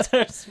 Like,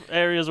 there's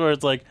areas where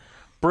it's like,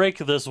 break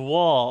this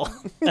wall.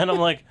 And I'm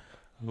like,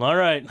 all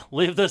right,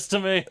 leave this to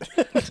me.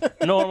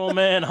 Normal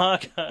man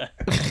Hawkeye.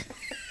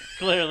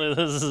 Clearly,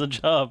 this is a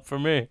job for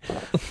me.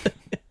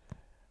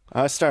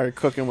 I started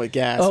cooking with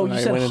gas Oh, when you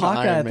I said went into Hawkeye.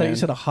 I Iron thought you Man.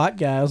 said a hot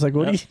guy. I was like,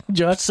 what do you,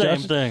 Josh? Same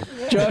Josh, thing.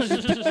 Josh,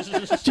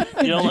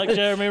 You don't like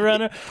Jeremy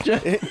Renner?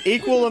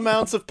 Equal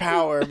amounts of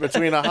power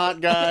between a hot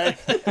guy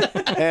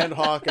and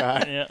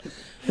Hawkeye.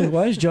 Yeah.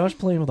 why is Josh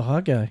playing with a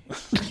hot guy?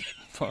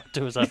 Fuck,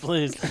 do as I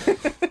please.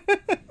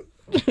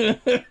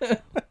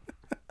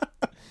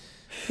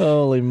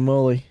 Holy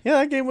moly! Yeah,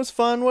 that game was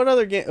fun. What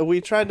other game?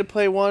 We tried to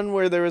play one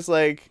where there was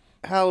like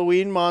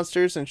Halloween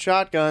monsters and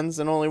shotguns,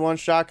 and only one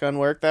shotgun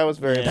worked. That was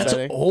very Yeah. That's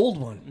upsetting. an old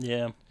one.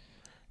 Yeah.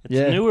 It's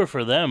Yeah. newer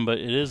for them, but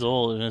it is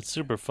old, and it's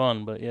super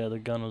fun. But yeah, the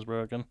gun was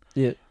broken.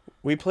 Yeah.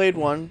 We played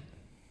one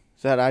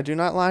that I do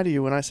not lie to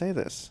you when I say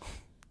this.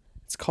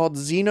 It's called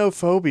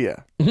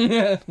Xenophobia.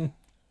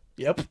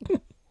 Yep.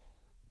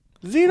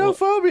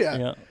 Xenophobia.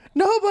 Yeah.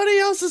 Nobody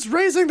else is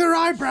raising their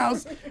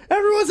eyebrows.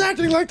 Everyone's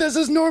acting like this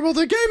is normal.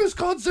 The game is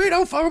called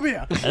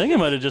Xenophobia. I think it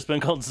might have just been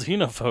called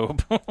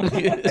Xenophobe.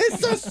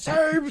 It's the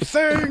same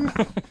thing.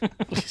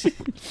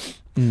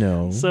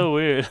 No. So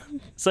weird.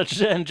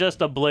 And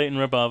just a blatant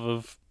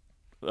ripoff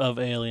of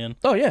Alien.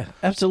 Oh yeah,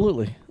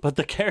 absolutely. But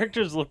the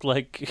characters look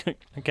like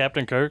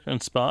Captain Kirk and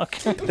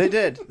Spock. They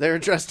did. They were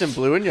dressed in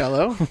blue and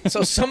yellow.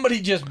 So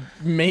somebody just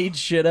made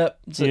shit up.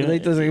 So Yeah.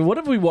 they're like, what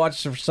if we watched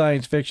some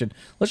science fiction?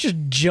 Let's just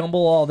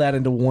jumble all that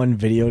into one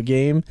video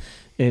game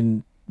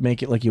and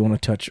make it like you want to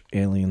touch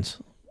aliens.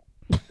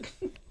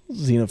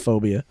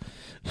 Xenophobia.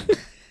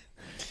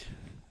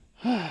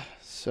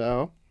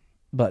 So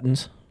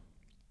Buttons.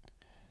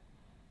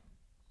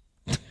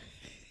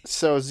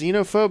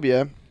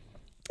 xenophobia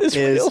It's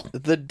is real.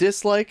 the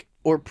dislike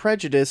or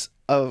prejudice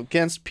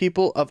against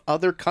people of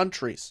other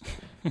countries.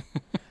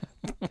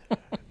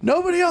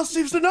 Nobody else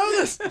seems to know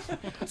this.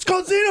 It's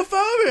called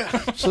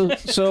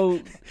xenophobia. So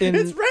in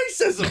It's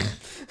racism.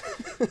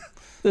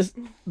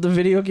 the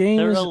video game,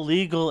 They're is-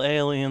 illegal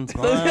aliens,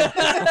 man.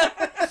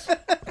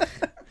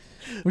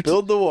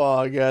 Build the wall,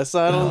 I guess.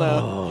 I don't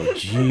know. oh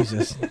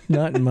Jesus,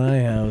 not in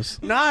my house.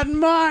 Not in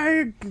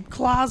my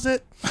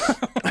closet.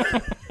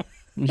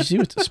 You see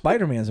what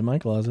Spider-Man's in my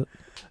closet,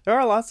 There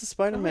are lots of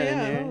Spider-Man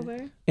yeah, in oh, here.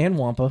 there. and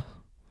Wampa.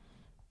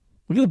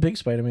 Look at the big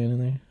Spider-Man in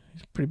there.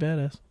 He's pretty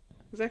badass.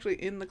 It's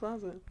actually in the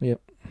closet. Yep.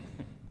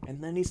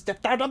 And then he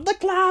stepped out of the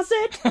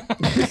closet.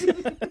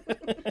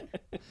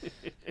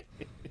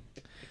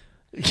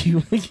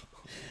 You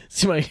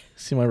see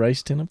my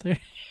rice tin up there?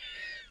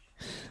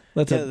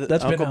 That's Yeah,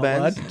 that's been Uncle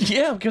outlawed. Ben's?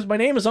 Yeah, because my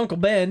name is Uncle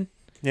Ben.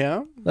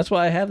 Yeah? That's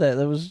why I have that.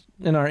 That was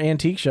in our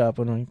antique shop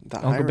The Uncle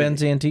irony.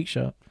 Ben's antique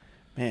shop.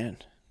 Man.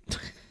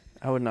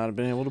 I would not have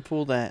been able to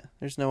pull that.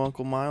 There's no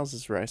Uncle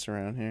Miles's rice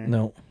around here.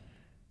 No.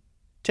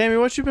 Tammy,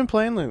 what you been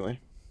playing lately?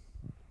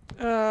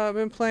 I've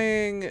been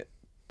playing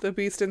The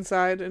Beast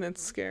Inside, and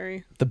it's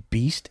scary. The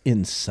Beast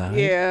Inside.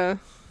 Yeah.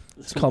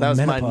 It's called That was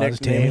my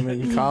menopause, nickname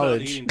Tammy. in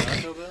college.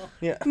 Taco Bell?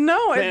 Yeah.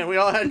 No, Man, we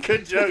all had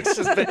good jokes.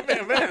 Just bam,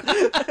 bam, bam.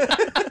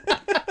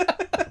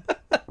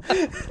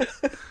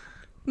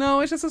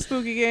 No, it's just a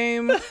spooky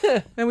game.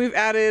 And we've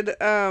added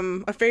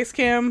a face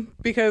cam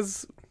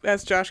because,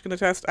 as Josh can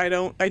attest, I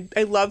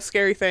love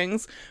scary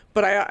things,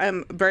 but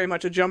I'm very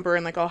much a jumper,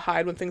 and like I'll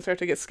hide when things start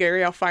to get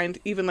scary. I'll find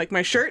even like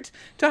my shirt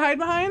to hide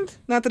behind.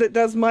 Not that it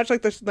does much,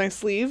 like my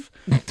sleeve.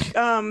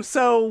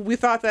 So we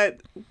thought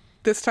that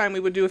this time we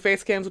would do a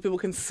face cam so people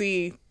can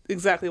see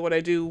exactly what I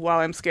do while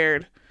I'm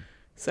scared.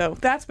 So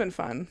that's been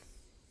fun.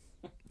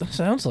 That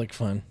sounds like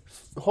fun.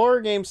 Horror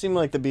games seem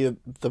like to be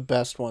the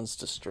best ones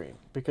to stream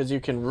because you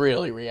can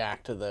really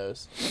react to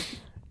those.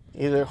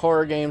 Either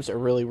horror games or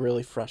really,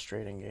 really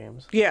frustrating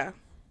games. Yeah.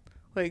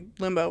 Like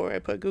Limbo, where I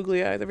put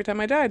googly eyes every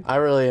time I died. I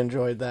really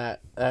enjoyed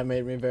that. That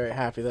made me very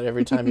happy that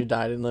every time you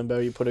died in Limbo,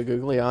 you put a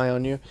googly eye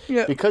on you.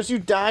 Yep. Because you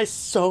die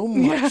so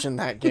much in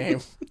that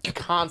game.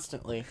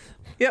 Constantly.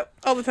 Yep,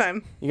 all the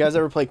time. You guys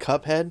ever play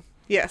Cuphead?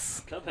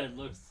 Yes. Cuphead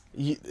looks...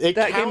 It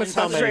That game counts is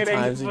how many frustrating.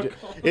 times you do.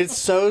 It's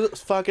so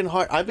fucking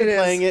hard. I've been It is.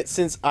 playing it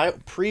since I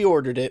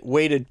pre-ordered it,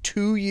 waited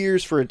 2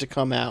 years for it to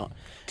come out,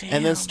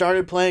 and then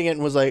started playing it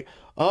and was like,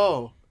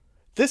 oh,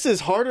 this is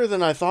harder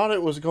than I thought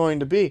it was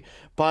going to be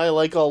by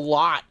like a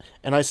lot,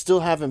 and I still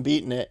haven't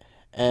beaten it.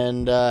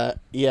 And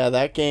yeah,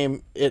 that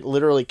game, it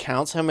literally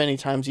counts how many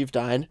times you've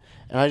died.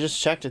 And I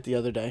just checked it the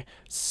other day.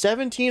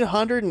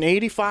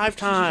 1,785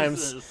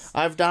 times Jesus.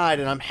 I've died,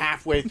 and I'm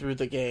halfway through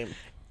the game.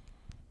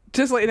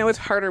 Just to let you know, it's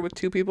harder with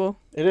two people.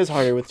 It is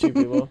harder with two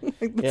people.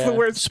 Like, that's Yeah. the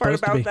worst part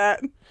Supposed to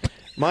about be. that.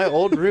 My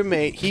old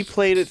roommate, he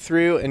played it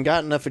through and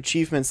got enough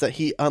achievements that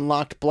he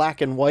unlocked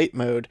black and white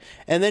mode,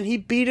 and then he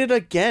beat it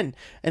again.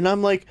 And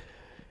I'm like,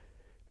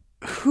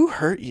 who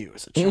hurt you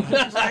as a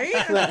child?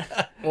 Right?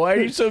 Why are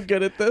you so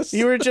good at this?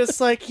 You were just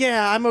like,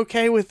 yeah, I'm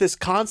okay with this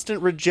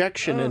constant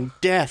rejection and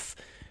death.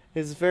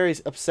 It's a very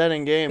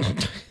upsetting game.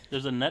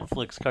 There's a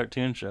Netflix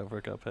cartoon show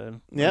for Cuphead.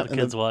 Yep, The and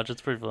kids watch.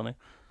 It's pretty funny.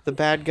 The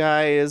bad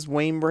guy is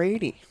Wayne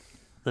Brady.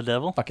 The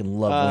devil? fucking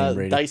love Wayne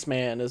Brady. Dice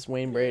Man is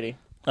Wayne Brady.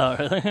 Oh,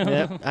 really?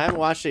 Yeah, I haven't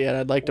watched it yet.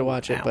 I'd like to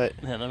watch it, but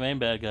Yeah, the main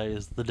bad guy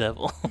is the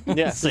devil.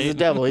 yeah, he's the Satan.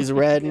 devil. He's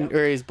red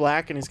or he's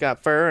black and he's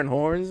got fur and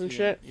horns and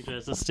shit. He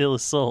tries to steal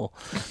his soul.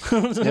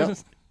 Yep.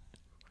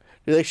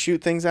 Do they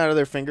shoot things out of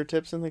their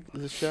fingertips in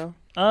the show?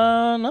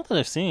 Not that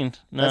I've seen.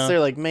 No. That's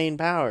their like main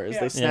powers.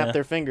 Yeah. They snap Yeah.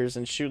 their fingers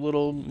and shoot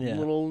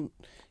little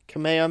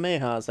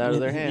kamehamehas out of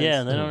their hands.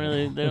 Yeah,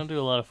 they don't do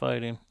a lot of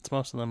fighting. It's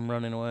most of them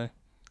running away.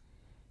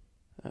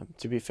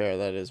 To be fair,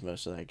 that is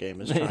most of that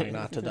game is trying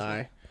not to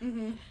die.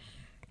 Mm-hmm.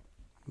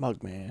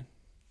 Mugman.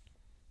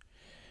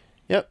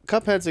 Yep,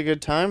 Cuphead's a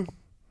good time.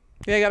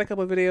 Yeah, I got a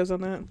couple of videos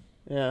on that.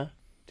 Yeah.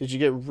 Did you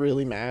get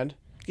really mad?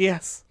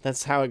 Yes.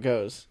 That's how it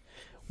goes.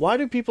 Why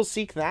do people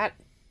seek that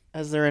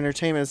as their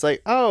entertainment? It's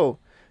like, oh,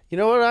 you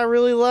know what I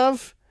really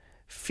love?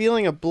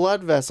 Feeling a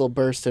blood vessel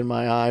burst in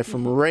my eye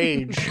from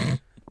rage.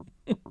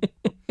 I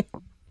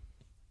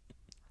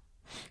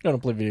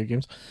don't play video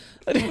games.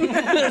 I'm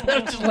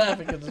just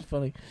laughing because it's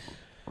funny.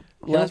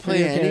 You don't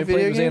play any I played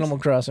video was games? Animal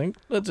Crossing.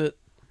 That's it.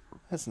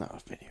 That's not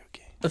a video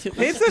game.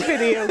 It's a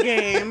video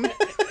game.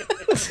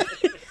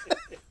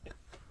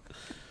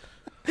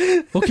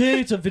 Okay,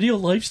 it's a video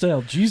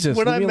lifestyle. Jesus.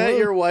 When leave I me met alone.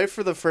 your wife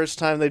for the first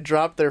time, they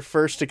dropped their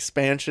first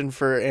expansion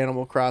for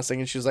Animal Crossing,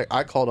 and she was like,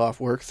 I called off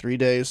work 3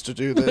 days to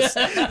do this.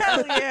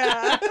 Hell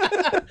yeah.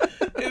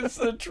 It's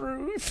the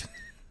truth.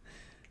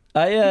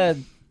 I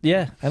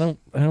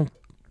don't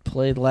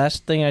play. The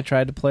last thing I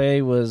tried to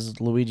play was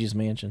Luigi's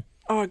Mansion.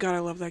 Oh god, I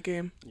love that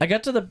game. I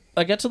got to the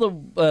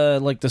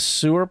like the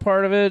sewer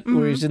part of it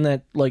where he's in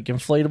that like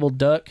inflatable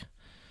duck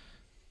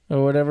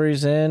or whatever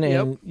he's in,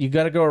 and you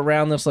got to go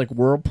around this like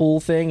whirlpool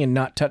thing and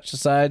not touch the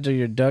sides or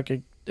your duck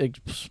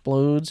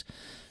explodes.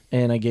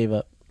 And I gave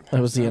up. That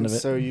was the end of I'm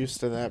it. so used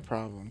to that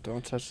problem.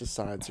 Don't touch the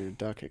sides or your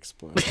duck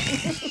explodes.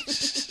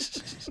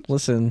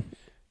 Listen,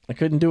 I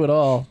couldn't do it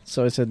all,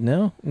 so I said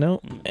no. And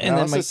I then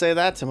also say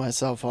that to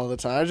myself all the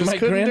time. I just my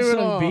couldn't do it grandson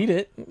all. beat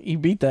it. He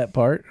beat that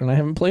part, and I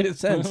haven't played it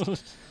since.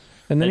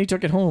 And then he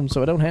took it home,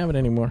 so I don't have it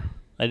anymore.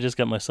 I just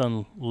got my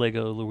son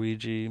Lego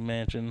Luigi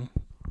Mansion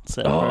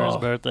set for his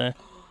birthday.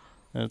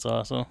 And it's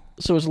awesome.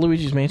 So it's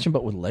Luigi's Mansion,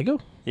 but with Lego?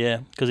 Yeah,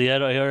 because he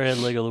already had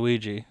Lego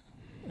Luigi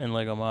and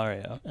Lego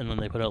Mario, and then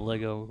they put out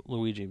Lego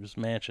Luigi's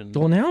Mansion.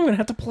 Well, now I'm gonna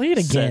have to play it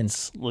again.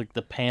 Sets. Like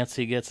the pants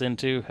he gets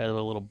into had a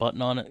little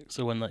button on it,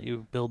 so when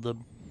you build the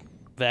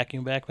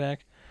vacuum backpack,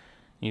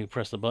 you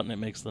press the button, it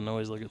makes the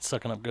noise like it's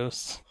sucking up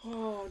ghosts.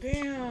 Oh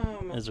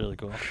damn. It's really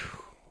cool.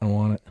 I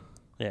want it.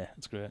 Yeah,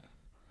 it's great.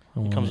 I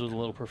want Comes it. with a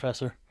little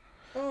professor.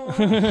 Oh.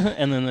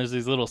 And then there's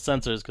these little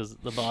sensors because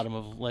the bottom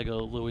of Lego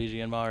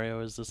Luigi and Mario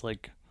is this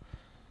like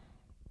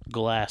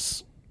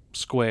glass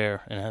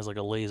square and it has like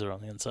a laser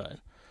on the inside.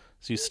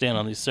 So you stand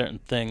on these certain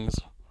things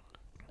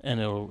and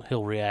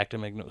he'll react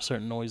and make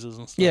certain noises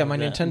and stuff. Yeah, like my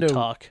that, and Nintendo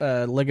talk.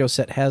 Lego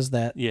set has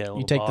that. Yeah, a You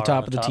little take the bar top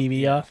on of the top,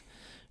 TV yeah. off,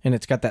 and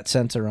it's got that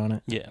sensor on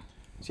it. Yeah.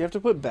 So you have to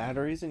put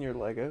batteries in your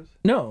Legos?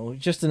 No,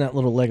 just in that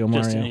little Lego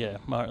Just, Mario.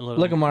 yeah.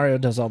 Lego Mario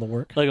does all the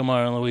work. Lego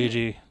Mario and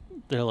Luigi,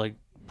 they're like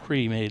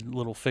pre-made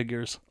little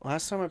figures.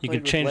 Last time I played You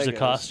could with change the Legos-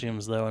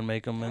 costumes though and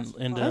make them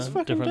into That's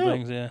fucking different dope.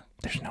 things. Yeah.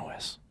 There's no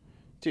S.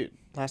 Dude,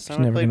 last It's time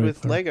I never played gonna be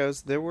with clear.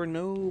 Legos, there were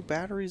no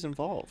batteries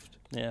involved.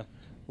 Yeah.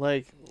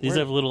 Like, These where-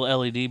 have little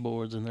LED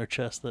boards in their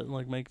chest that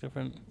like make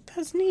different.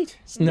 that's neat.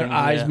 And their things,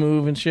 eyes yeah.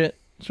 move and shit.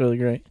 It's really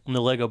great. And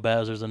the Lego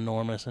Bowser's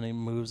enormous and he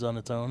moves on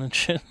its own and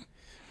shit.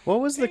 What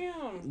was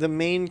Damn. the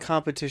main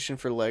competition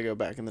for Lego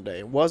back in the day?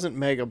 It wasn't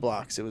Mega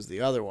Bloks, it was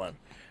the other one.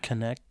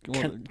 Connect.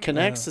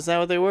 Connects, is that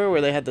what they were? Where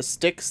they had the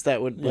sticks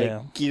that would, like,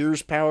 Yeah.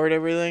 gears powered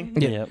everything?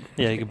 Yeah.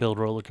 Yeah, you could build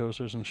roller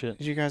coasters and shit.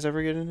 Did you guys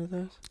ever get into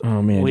those?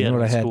 Oh man, We you had know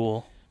it what I in had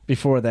school.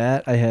 before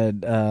that? I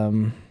had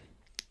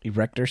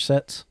erector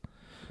sets.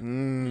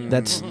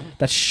 That's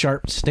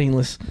sharp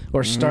stainless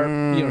or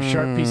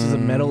sharp pieces of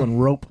metal and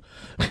rope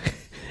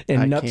and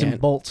I nuts can't. and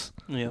bolts.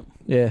 Yep.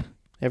 Yeah,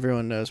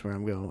 Everyone knows where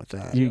I'm going with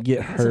that. you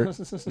get hurt.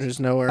 There's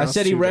nowhere I else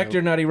said to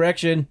erector, go. not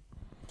erection.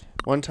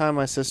 One time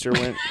my sister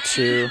went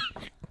to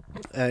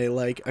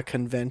a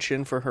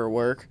convention for her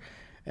work,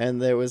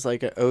 and there was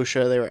like an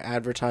OSHA, they were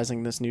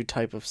advertising this new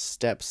type of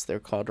steps.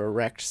 They're called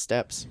erect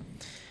steps.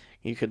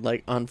 You could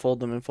like unfold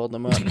them and fold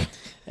them up.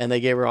 And they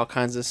gave her all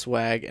kinds of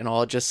swag, and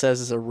all it just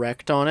says is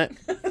erect on it.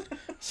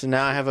 So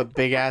now I have a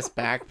big ass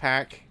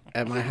backpack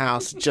at my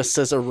house. It just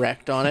says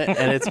erect on it,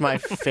 and it's my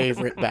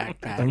favorite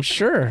backpack. I'm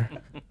sure.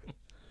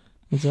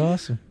 It's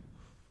awesome.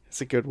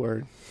 It's a good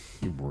word.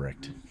 You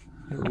wrecked.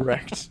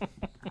 Erect.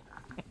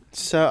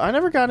 So I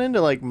never got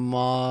into like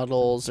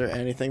models or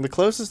anything. The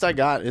closest I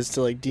got is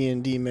to like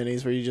D&D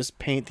minis where you just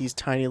paint these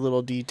tiny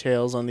little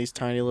details on these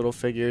tiny little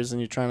figures and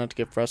you try not to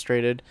get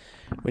frustrated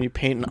when you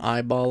paint an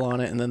eyeball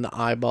on it and then the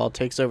eyeball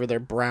takes over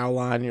their brow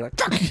line. You're like,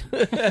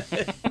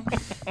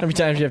 How many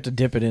times you have to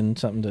dip it in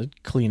something to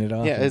clean it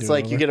off? yeah, and it's do it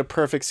like you over? get a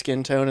perfect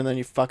skin tone and then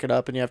you fuck it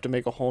up and you have to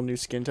make a whole new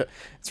skin tone.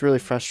 It's really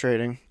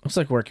frustrating. It's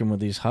like working with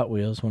these Hot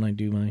Wheels when I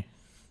do my.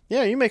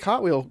 Yeah, you make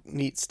Hot Wheel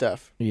neat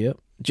stuff. Yep.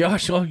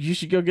 Josh, oh, you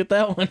should go get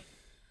that one.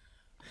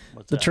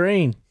 What's The that?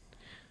 train.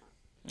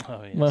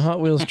 Oh, yes. My Hot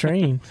Wheels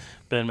train.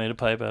 Ben made a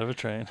pipe out of a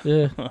train.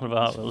 Yeah. Out of a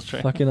Hot Wheels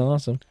train. Fucking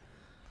awesome.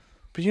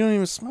 But you don't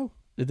even smoke.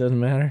 It doesn't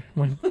matter.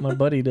 My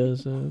buddy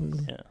does.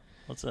 Yeah.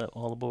 What's that?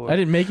 All aboard. I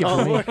didn't make it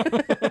for me.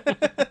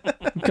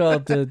 We call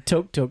it the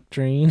Toke Toke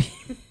train.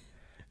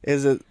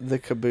 Is it the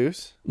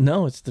caboose?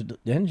 No, it's the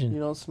You engine.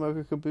 don't smoke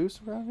a caboose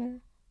around here?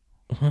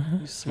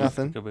 Smoke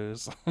Nothing.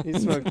 Caboose. You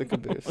smoke the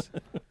caboose.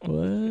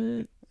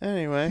 What?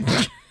 Anyway.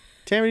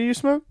 Tammy, do you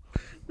smoke?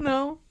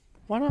 No,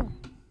 Why not?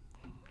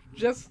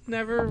 just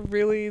never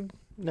really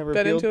Never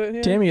been peeled? into it.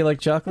 Yeah. Tammy, you like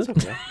chocolate?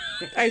 Okay.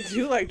 I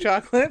do like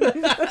chocolate.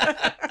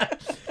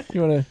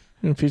 You want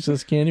a piece of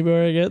this candy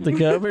bar I got? The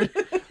cupboard?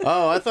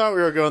 Oh, I thought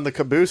we were going the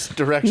caboose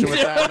direction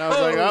with that, and I was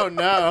like, oh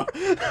no.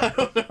 I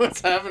don't know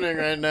what's happening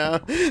right now.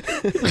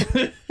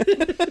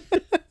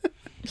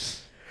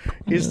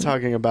 He's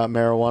talking about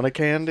marijuana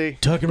candy.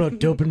 Talking about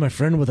doping my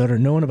friend without her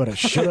knowing about it.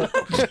 Shut up.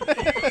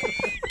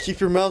 Keep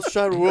your mouth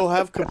shut or we'll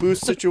have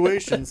caboose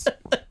situations.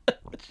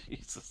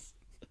 Jesus.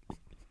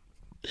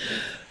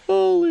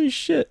 Holy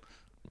shit.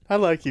 I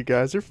like you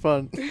guys. You're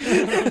fun.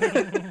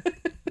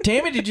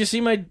 Tammy, did you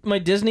see my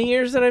Disney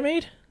ears that I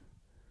made?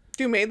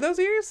 You made those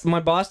ears? My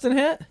Boston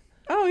hat?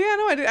 Oh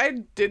yeah, no,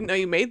 I didn't know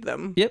you made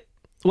them. Yep.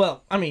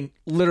 Well, I mean,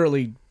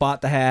 literally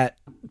bought the hat,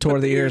 tore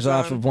Put the the ears ears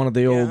off on. of one of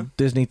the old Yeah.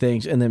 Disney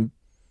things, and then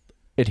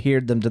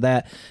adhered them to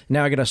that.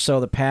 Now I got to sew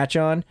the patch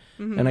on,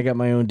 and I got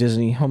my own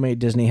homemade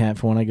Disney hat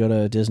for when I go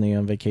to Disney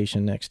on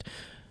vacation next.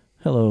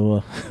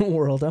 Hello,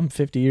 world. I'm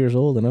 50 years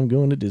old, and I'm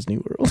going to Disney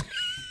World.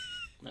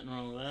 Nothing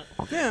wrong with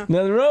that. Yeah.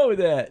 Nothing wrong with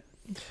that.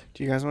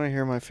 Do you guys want to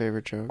hear my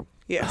favorite joke?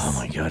 Yes. Oh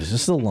my god, is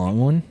this the long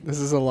one? This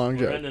is a long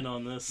We're joke. ending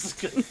on this.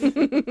 We're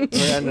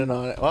ending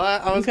on it. Well,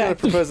 I was Okay. going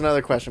to propose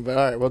another question, but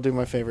all right, we'll do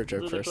my favorite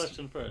joke Do the first.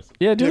 question first.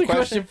 Yeah, do The the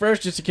question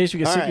first, just in case we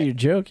get All sick right. of your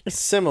joke.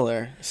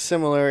 Similar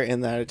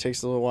in that it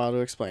takes a little while to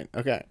explain.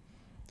 Okay.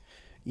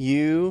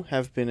 You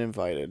have been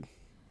invited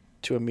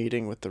to a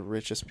meeting with the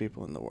richest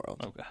people in the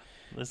world. Okay.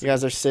 This You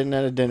guys are sitting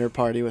at a dinner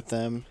party with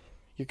them.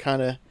 You're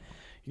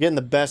getting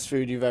the best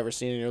food you've ever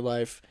seen in your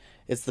life.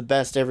 It's the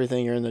best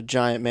everything. You're in the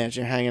giant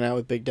mansion. You're hanging out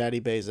with Big Daddy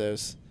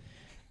Bezos.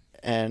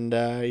 And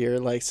you're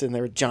like sitting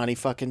there with Johnny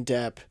fucking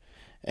Depp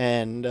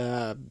and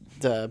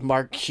the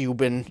Mark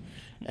Cuban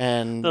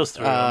and those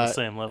three are on the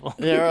same level.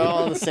 they're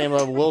all on the same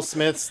level. Will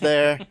Smith's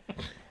there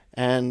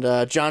and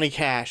Johnny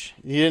Cash.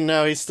 You didn't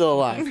know he's still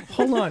alive.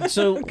 Hold on.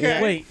 So,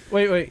 Okay.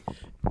 wait.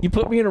 You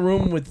put me in a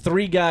room with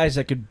 3 guys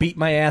that could beat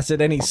my ass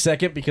at any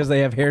second because they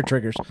have hair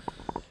triggers.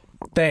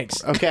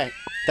 Thanks. Okay,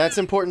 that's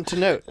important to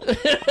note.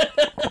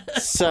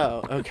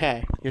 So,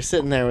 okay, you're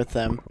sitting there with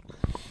them,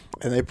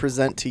 and they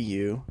present to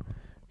you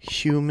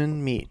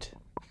human meat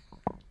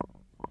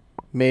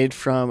made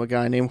from a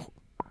guy named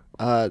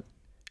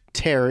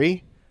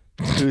Terry,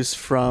 who's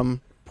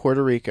from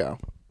Puerto Rico.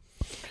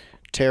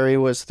 Terry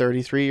was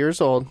 33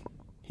 years old.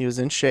 He was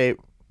in shape.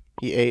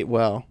 He ate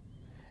well.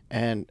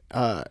 And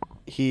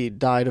he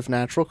died of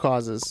natural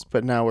causes,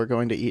 but now we're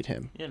going to eat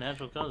him. Yeah,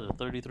 natural causes.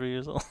 33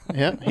 years old.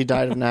 Yeah, he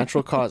died of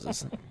natural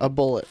causes. A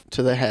bullet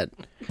to the head.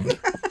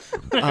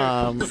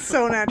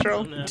 So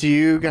natural. Do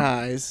you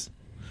guys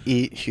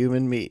eat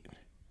human meat?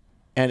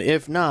 And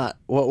if not,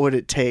 what would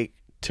it take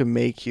to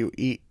make you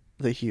eat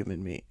the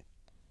human meat?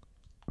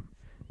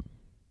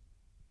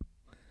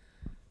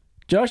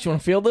 Josh, you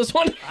want to field this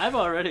one? I've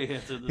already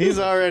answered this. He's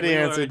already We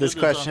answered this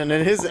did on question, the-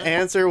 and his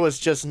answer was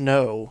just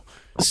no.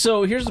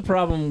 So here's the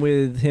problem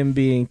with him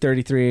being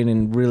 33 and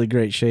in really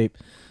great shape.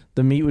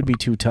 The meat would be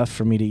too tough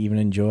for me to even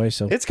enjoy.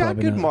 So It's got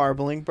probably good not.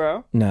 marbling,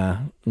 bro. Nah,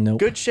 nope.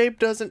 Good shape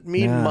doesn't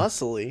mean Nah.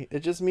 muscly. It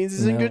just means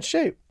he's in No. good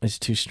shape. It's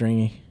too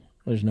stringy.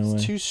 There's no way.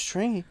 It's too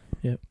stringy.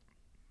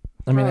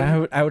 I mean,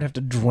 Right. I would have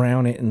to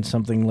drown it in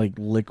something like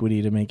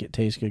liquidy to make it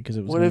taste good because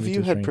it was. What gonna if be you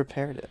too had stringy.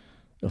 prepared it?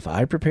 If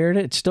I prepared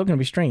it, it's still going to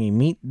be stringy.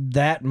 Meat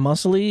that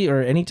muscly or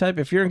any type.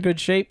 If you're in good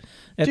shape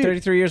at Dude.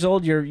 33 years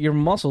old, your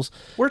muscles.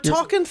 We're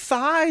talking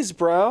thighs,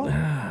 bro.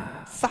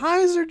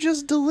 Thighs are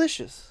just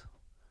delicious.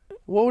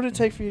 What would it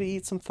take for you to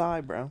eat some thigh,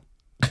 bro?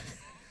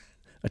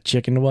 A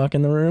chicken to walk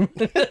in the room.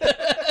 What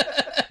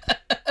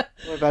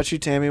about you,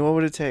 Tammy? What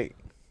would it take?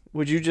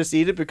 Would you just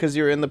eat it because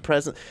you're in the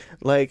present?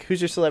 Like,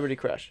 who's your celebrity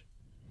crush?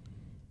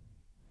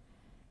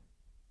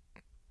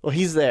 Well,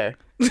 he's there.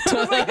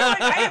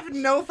 I have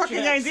no fucking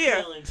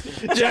idea.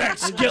 Jack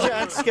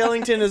Jack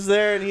Skellington is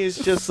there, and he's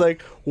just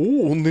like,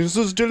 "Oh, this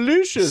is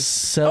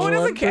delicious." Oh,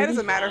 it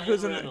doesn't matter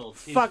who's in it.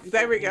 Reynolds. He's Fuck,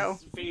 there we go.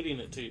 Feeding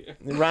it to you.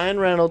 Ryan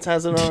Reynolds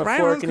has it on a Ryan fork,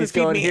 Reynolds and he's could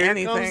feed going, me "Here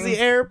anything." comes the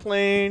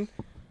airplane."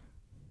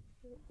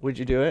 Would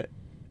you do it?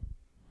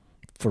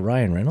 For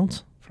Ryan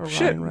Reynolds? For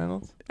Shit. Ryan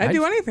Reynolds. I'd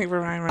do anything for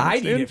Ryan Reynolds. I'd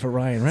eat dude. it for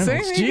Ryan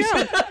Reynolds. See, there you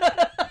Jeez.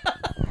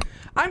 go.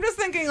 I'm just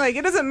thinking, like,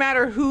 it doesn't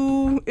matter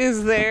who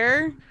is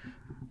there.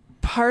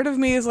 Part of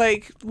me is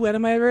like, when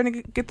am I ever going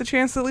to get the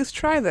chance to at least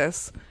try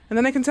this? And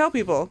then I can tell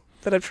people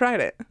that I've tried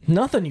it.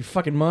 Nothing, you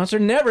fucking monster.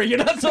 Never. You're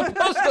not supposed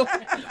to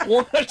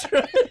want to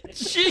try it.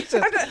 Jesus.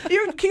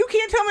 You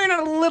can't tell me you're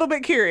not a little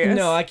bit curious.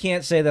 No, I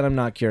can't say that I'm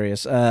not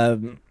curious. I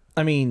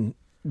mean,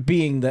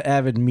 being the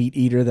avid meat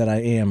eater that I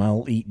am,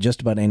 I'll eat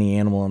just about any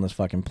animal on this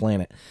fucking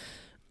planet.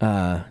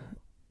 I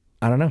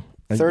don't know.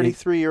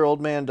 33-year-old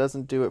man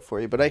doesn't do it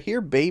for you, but I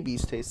hear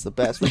babies taste the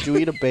best. Would you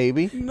eat a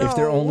baby? No. If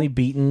they're only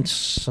beaten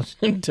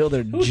until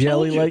they're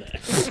jelly-like.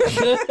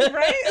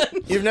 Right?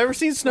 You've never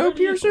seen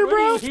Snowpiercer, Where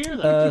bro? do you hear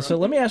that? So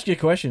let me ask you a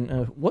question.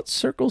 What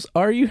circles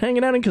are you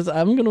hanging out in? Because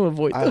I'm going to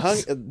avoid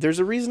this. There's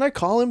a reason I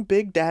call him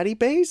Big Daddy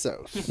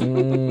Bezos.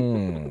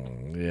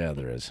 Yeah,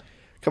 there is.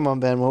 Come on,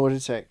 Ben. What would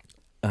it take?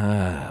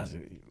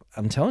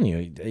 I'm telling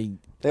you. They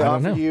I don't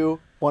offer know. you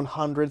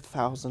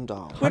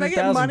 $100,000. Would I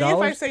get money if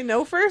I say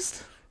no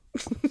first?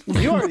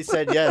 You already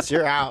said yes.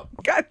 You're out.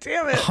 God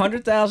damn it.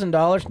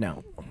 $100,000?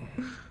 No.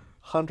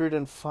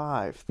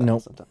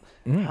 $105,000.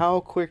 Nope. How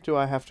quick do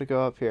I have to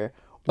go up here?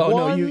 Oh,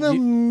 no, $1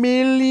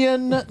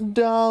 million.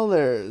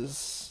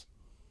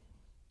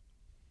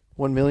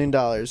 $1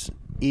 million.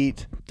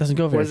 Eat. Doesn't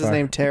go very What is his far.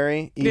 name?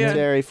 Terry. Eat Yeah.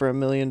 Terry for $1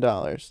 million.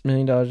 $1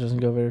 million doesn't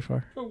go very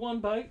far. For one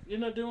bite, you're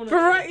not doing it. For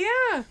right,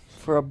 yeah.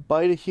 For a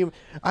bite of human.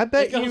 I It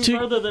bet goes you.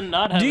 further than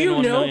not Do having you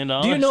 $1 know? million.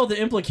 Do you know the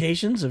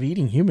implications of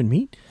eating human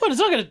meat? What? It's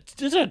not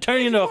gonna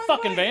turn you into a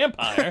fucking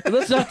vampire.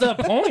 That's not the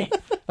point.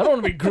 I don't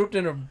want to be grouped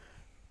in a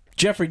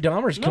Jeffrey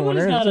Dahmer's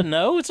Nobody's corner. gotta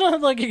know. It's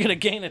not like you're gonna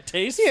gain a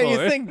taste Yeah, for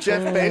you it. think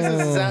Jeff Bezos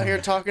is out here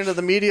talking to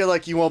the media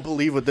like you won't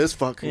believe what this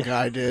fucking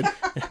guy did.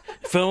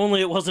 If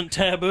only it wasn't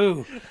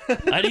taboo,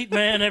 I'd eat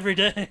man every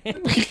day.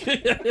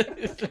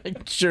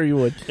 Sure you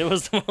would. It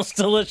was the most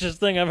delicious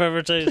thing I've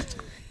ever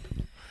tasted.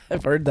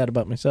 I've heard that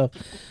about myself.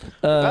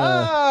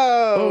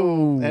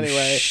 Oh.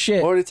 Anyway,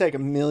 shit. what would it take? $1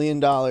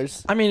 million.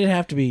 I mean, it'd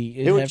have to be.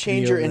 It would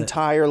change your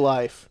entire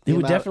life. It The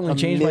would amount- definitely $1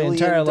 change my million.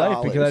 entire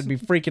life because I'd be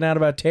freaking out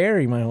about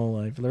Terry my whole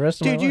life for the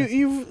rest of Dude, my life.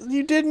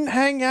 you didn't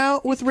hang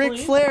out with Ric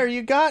Flair.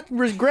 You got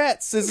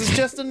regrets. This is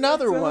just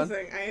another That's one. the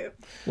thing.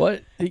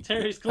 What?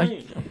 Terry's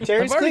clean.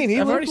 Terry's clean.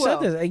 He I've already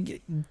looked well. said this.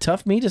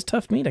 Tough meat is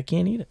tough meat. I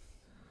can't eat it.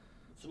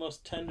 It's the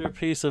most tender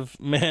piece of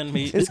man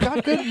meat It's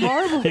got good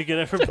marbling. you could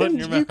ever put in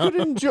your You mouth. could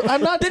enjoy.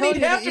 I'm not Then telling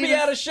he'd you have to eat be it.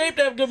 out of shape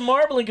to have good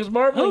marbling because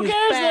marbling Who is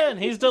cares fat. then?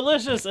 He's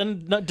delicious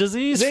and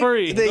disease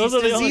free. They, Those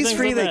are the only disease things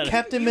free. that They matter.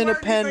 kept him in a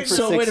pen for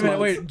So 6 wait a minute,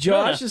 months. wait.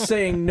 Josh is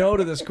saying no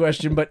to this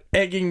question, but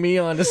egging me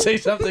on to say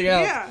something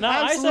else. Yeah. No, I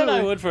said I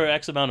Absolutely. would for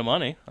X amount of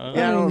money. Yeah,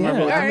 I don't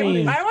remember. All I right.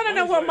 mean- I want to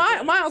know what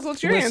Miles.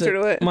 What's your answer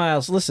to it?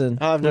 Miles, listen.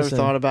 I've never listen.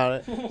 thought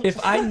about it.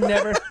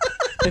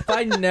 If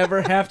I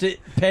never have to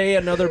pay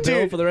another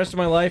bill Dude, for the rest of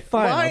my life,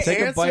 fine. My I'll take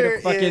a bite answer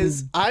of fucking.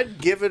 is I'd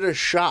give it a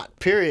shot.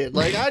 Period.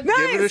 Like I'd give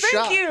it a Nice,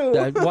 shot. thank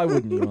you. Why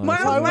wouldn't you? Miles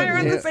honestly? and I are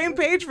on Yeah. the same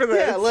page for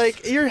this. Yeah,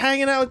 like you're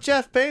hanging out with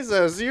Jeff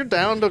Bezos. You're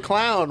down to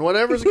clown.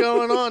 Whatever's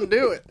going on,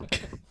 do it.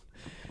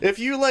 If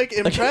you like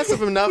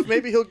impressive enough,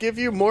 maybe he'll give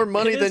you more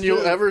money It than is you'll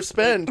true. ever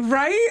spend.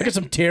 Right? I got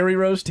some Terry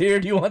roast here.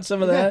 Do you want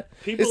some of that?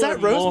 People Is that are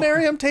more-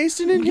 rosemary I'm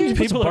tasting in here?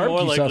 Put some People are more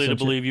barbecue sauce likely to in it.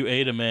 believe you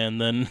ate a man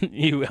than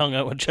you hung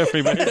out with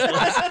Jeffrey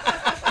Bezos.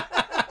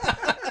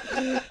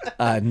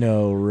 I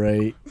know,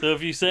 right? So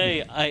if you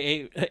say I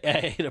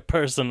ate a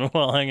person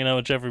while hanging out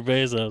with Jeffrey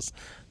Bezos,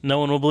 no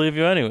one will believe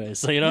you anyway.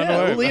 So you don't have to Yeah,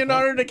 worry. about it.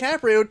 Leonardo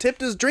DiCaprio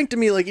tipped his drink to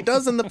me like he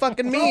does in the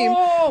fucking meme.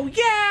 Oh,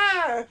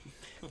 yeah.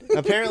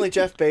 Apparently,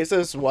 Jeff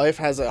Bezos' wife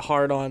has a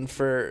hard-on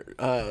for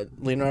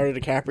Leonardo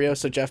DiCaprio,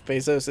 so Jeff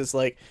Bezos is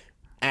like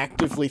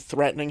actively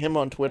threatening him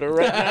on Twitter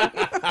right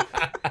now.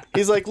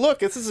 He's like, "Look,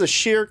 this is a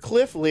sheer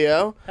cliff,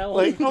 Leo." How old-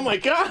 Like, oh my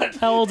god.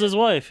 How old's his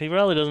wife? He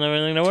probably doesn't have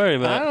anything to worry I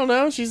about. don't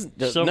know. She's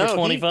over no,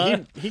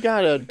 25? He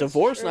got a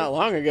divorce not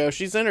long ago.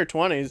 She's in her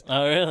 20s.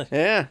 Oh, really?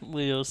 Yeah.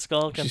 Leo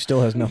skulking. She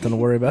still has nothing to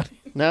worry about.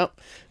 No.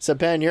 So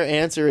Ben, your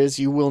answer is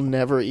you will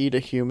never eat a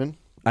human.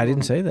 I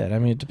didn't say that. I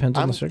mean, it depends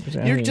on the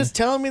circumstance. You're I mean, just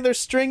telling me they're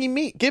stringy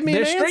meat. Give me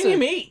they're an answer. stringy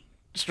meat.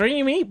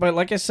 Stringy meat, but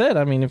like I said,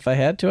 I mean, if I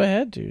had to, I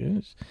had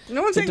to.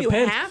 No one's It saying you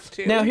depends. have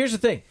to. Now, here's the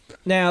thing.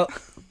 Now,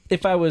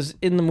 if I was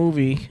in the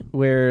movie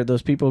where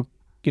those people,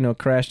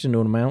 crashed into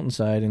a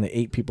mountainside and they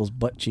ate people's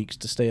butt cheeks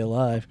to stay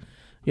alive,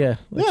 yeah.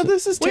 Yeah,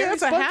 this is Wait, Terry's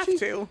that's a butt have cheek.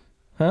 to.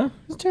 Huh?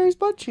 This is Terry's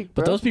butt cheek,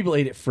 bro. But those people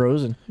ate it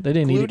frozen. They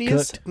didn't eat it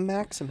Gluteus cooked.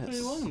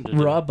 maximus.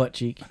 Raw butt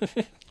cheek.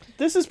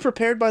 This is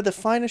prepared by the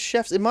finest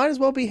chefs. It might as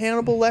well be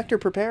Hannibal Lecter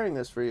preparing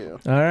this for you.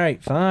 All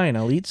right, fine.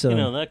 I'll eat some. You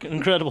know, that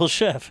incredible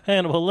chef,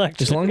 Hannibal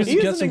Lecter. As long as He's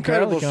it's got an some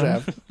incredible garlic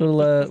on it. chef.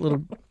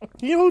 Little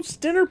He hosts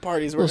dinner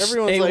parties where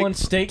everyone's A1 like,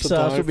 steak "To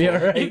sauce die would be for." all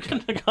You right.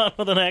 could have gone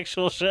with an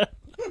actual chef.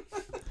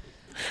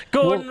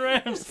 Gordon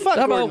Ramsay. Fuck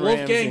How about Gordon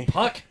Wolfgang Ramsay.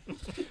 Puck?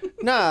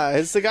 Nah,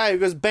 it's the guy who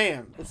goes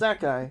bam. It's that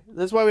guy.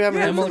 That's why we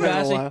haven't had him Emerald in a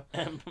Lagasse. while.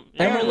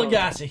 Emerald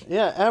Lagasse.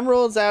 Yeah,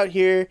 Emerald's out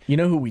here you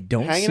know who we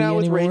don't hanging see out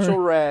with anymore? Rachel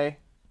Ray.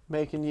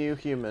 making you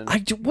human. I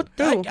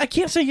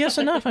can't say yes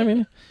enough. I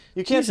mean,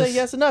 You can't say Jesus.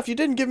 yes enough. You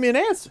didn't give me an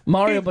answer.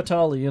 Mario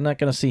Batali, you're not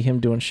going to see him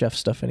doing chef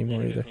stuff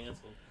anymore either.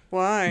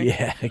 Why?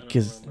 Yeah,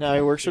 because Now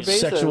he works for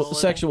Bezos.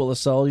 sexual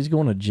assault, he's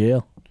going to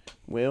jail.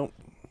 Well,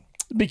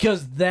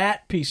 Because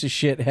that piece of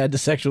shit had to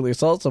sexually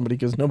assault somebody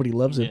because nobody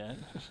loves him. Yeah.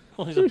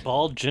 Well, he's a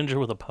bald ginger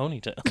with a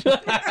ponytail.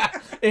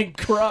 And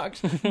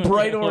Crocs,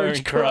 bright Wearing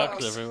orange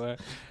Crocs. everywhere.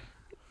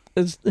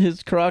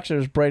 His Crocs are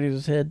as bright as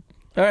his head.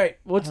 All right,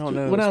 I don't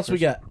know what this else we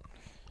got?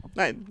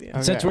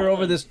 Yeah. Since we're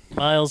over this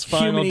Miles'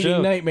 final human-eating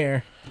joke.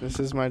 nightmare. this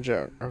is my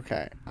joke.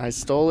 Okay. I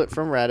stole it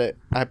from Reddit.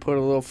 I put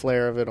a little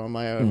flair of it on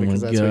my own Oh my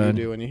because that's what you God.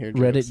 do when you hear jokes.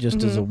 Reddit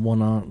just is a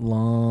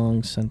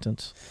long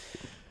sentence.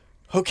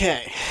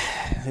 Okay.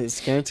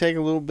 It's going to take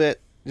a little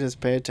bit. Just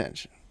pay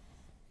attention.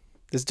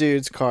 This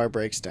dude's car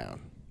breaks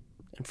down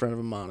in front of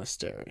a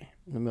monastery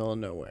in the middle of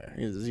nowhere.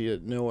 He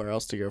had nowhere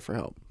else to go for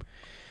help.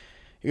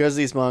 He goes to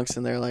these monks,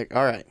 and they're like,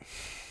 all right,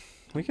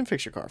 we can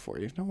fix your car for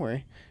you. Don't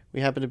worry.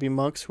 We happen to be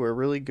monks who are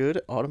really good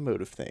at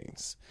automotive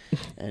things.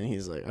 And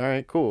he's like, all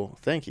right, cool.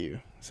 Thank you.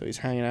 So he's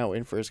hanging out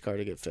waiting for his car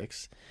to get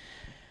fixed.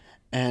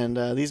 And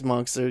these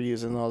monks, they're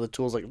using all the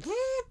tools like,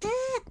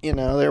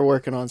 they're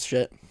working on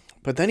shit.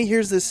 But then he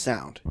hears this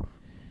sound.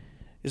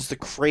 It's the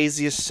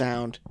craziest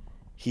sound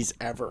he's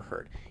ever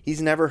heard.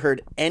 He's never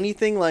heard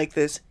anything like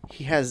this.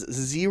 He has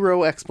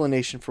zero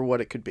explanation for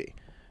what it could be.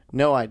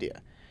 No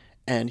idea.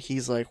 And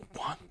he's like,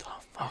 what the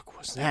fuck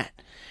was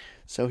that?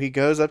 So he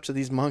goes up to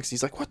these monks.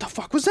 He's like, what the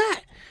fuck was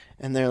that?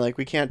 And they're like,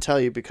 we can't tell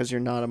you because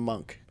you're not a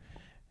monk.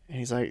 And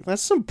he's like,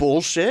 that's some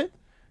bullshit.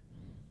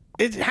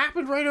 It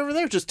happened right over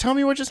there. Just tell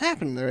me what just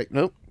happened. And they're like,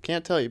 nope,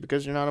 can't tell you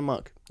because you're not a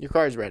monk. Your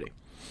car's ready.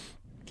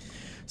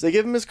 So they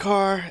give him his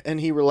car, and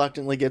he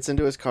reluctantly gets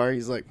into his car.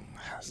 He's like,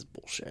 this is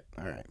bullshit.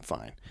 All right,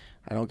 fine.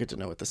 I don't get to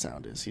know what the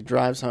sound is. He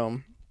drives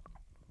home.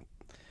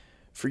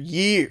 For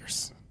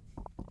years,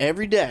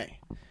 every day,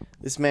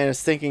 this man is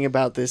thinking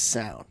about this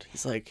sound.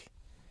 He's like,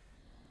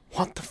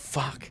 what the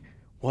fuck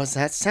was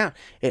that sound?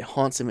 It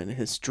haunts him in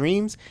his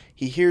dreams.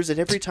 He hears it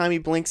every time he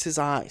blinks his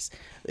eyes.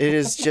 It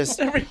is just...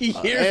 He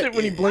hears it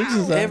when he blinks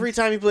his eyes. Every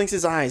time he blinks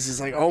his eyes,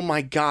 he's like, oh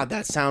my God,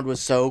 that sound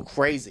was so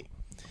crazy.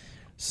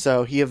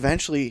 So he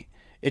eventually...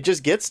 It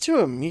just gets to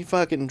him. He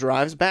fucking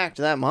drives back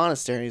to that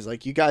monastery. He's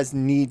like, you guys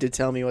need to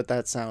tell me what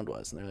that sound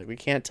was. And they're like, we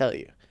can't tell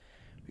you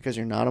because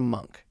you're not a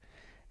monk.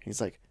 And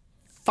he's like,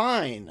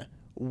 fine.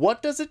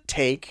 What does it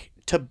take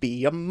to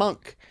be a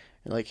monk?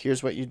 And like,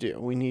 here's what you do.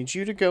 We need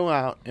you to go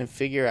out and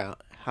figure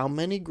out how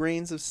many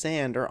grains of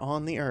sand are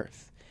on the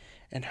earth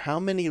and how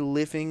many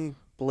living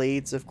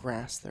blades of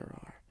grass there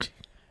are.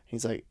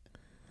 He's like,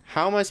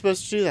 how am I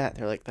supposed to do that?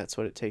 They're like, that's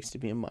what it takes to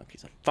be a monk.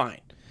 He's like, fine.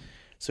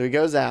 So he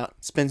goes out,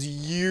 spends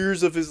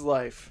years of his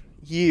life,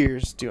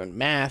 doing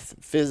math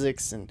and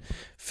physics and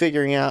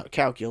figuring out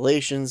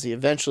calculations. He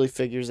eventually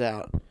figures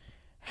out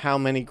how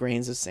many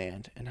grains of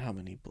sand and how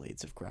many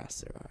blades of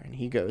grass there are. And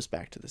he goes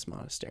back to this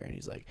monastery and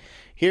he's like,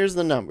 here's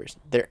the numbers.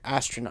 They're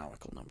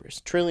astronomical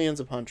numbers, trillions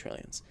upon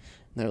trillions.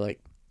 And they're like,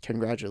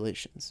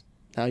 congratulations.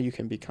 Now you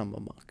can become a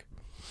monk.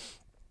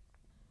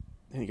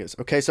 And he goes,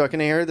 okay, so I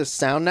can hear this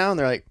sound now? And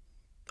they're like,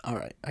 all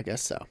right, I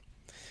guess so.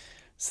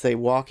 So they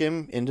walk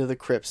him into the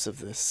crypts of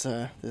this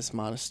this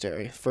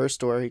monastery.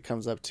 First door he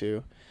comes up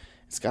to,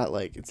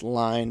 it's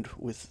lined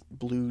with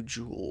blue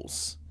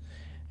jewels.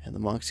 And the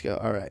monks go,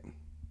 all right,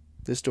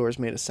 this door is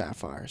made of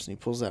sapphires. And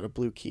he pulls out a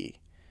blue key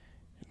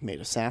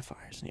made of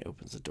sapphires. And he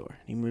opens the door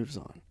and he moves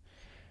on.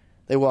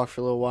 They walk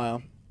for a little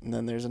while. And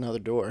then there's another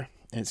door.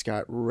 And it's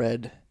got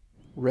red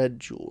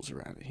jewels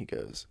around it. He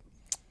goes,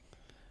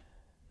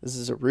 this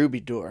is a ruby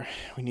door.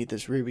 We need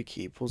this ruby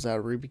key. He pulls out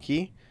a ruby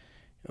key.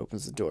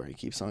 Opens the door. He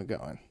keeps on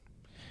going.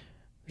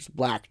 There's a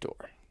black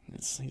door.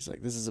 He's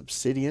like, this is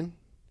obsidian.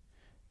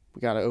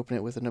 We got to open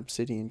it with an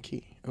obsidian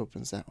key.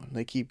 Opens that one.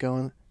 They keep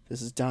going.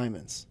 This is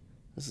diamonds.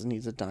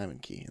 Needs a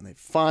diamond key. And they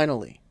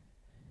finally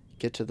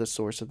get to the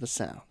source of the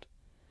sound.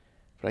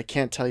 But I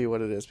can't tell you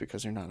what it is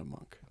because you're not a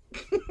monk.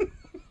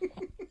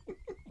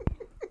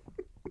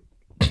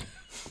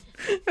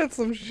 That's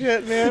some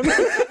shit, man.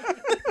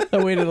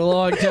 I waited a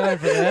long time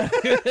for that.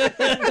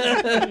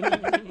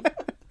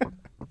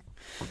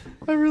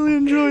 I really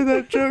enjoy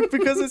that joke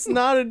because it's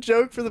not a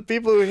joke for the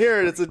people who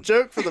hear it. It's a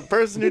joke for the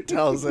person who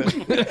tells it.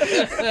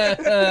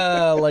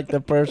 Like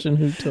the person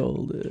who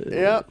told it.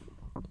 Yep.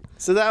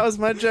 So that was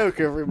my joke,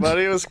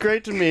 everybody. It was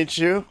great to meet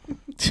you.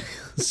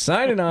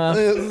 Signing off.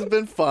 This has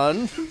been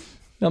fun.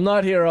 I'm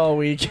not here all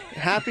week.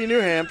 Happy New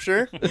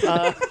Hampshire.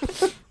 Yeah.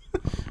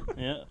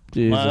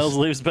 Jesus. Miles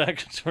leaves back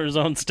to his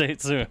own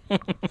state soon.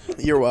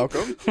 You're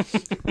welcome.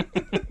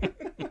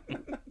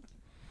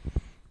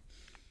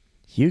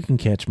 You can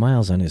catch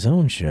Miles on his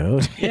own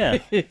show. Yeah.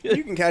 You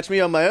can catch me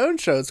on my own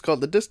show. It's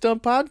called the Disc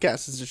Dump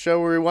Podcast. It's a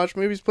show where we watch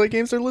movies, play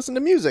games, or listen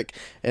to music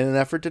in an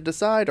effort to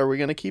decide, are we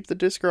going to keep the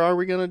disc or are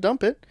we going to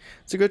dump it?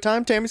 It's a good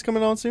time. Tammy's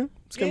coming on soon.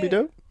 It's going to be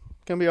dope.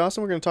 It's going to be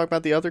awesome. We're going to talk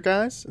about the other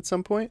guys at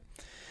some point.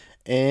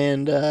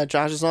 And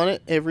Josh is on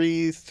it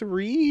every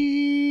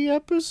 3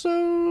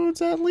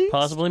 episodes at least.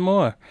 Possibly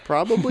more.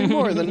 Probably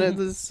more than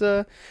this.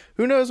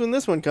 Who knows when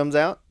this one comes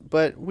out?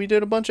 But we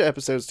did a bunch of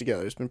episodes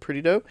together. It's been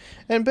pretty dope.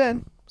 And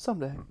Ben,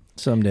 someday.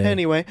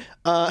 Anyway,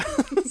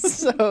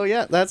 so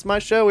yeah, that's my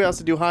show. We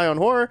also do High on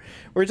Horror,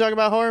 where we talk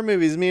about horror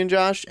movies. Me and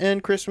Josh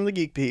and Chris from the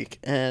Geek Peak.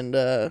 And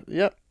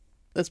yep,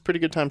 that's a pretty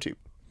good time too.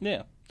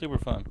 Yeah, super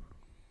fun.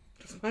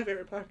 It's my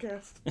favorite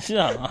podcast.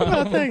 Yeah.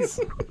 Oh, thanks.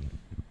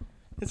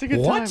 It's a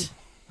good time.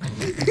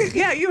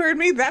 Yeah, you heard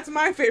me. That's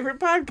my favorite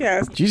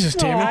podcast. Jesus,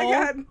 Tammy. I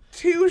got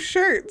 2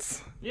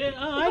 shirts. Yeah,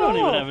 I don't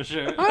even have a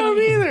shirt. I don't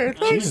either.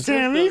 Thanks,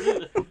 Tammy.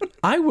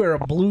 I wear a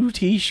blue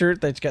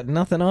T-shirt that's got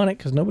nothing on it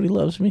because nobody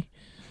loves me.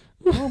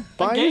 Buy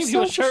I gave you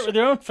a yourself shirt with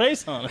your own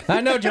face on it.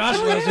 I know Josh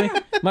loves me.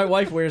 My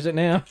wife wears it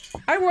now.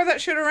 I wore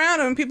that shit around,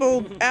 and when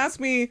people ask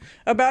me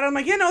about it, I'm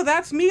like, yeah, no,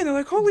 that's me. And they're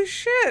like, holy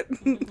shit.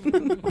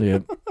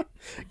 Yep,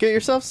 Get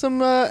yourself some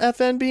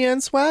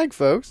FNBN swag,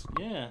 folks.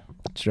 Yeah.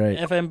 that's right.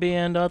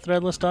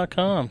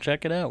 FNBN.threadless.com.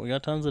 Check it out. We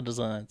got tons of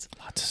designs.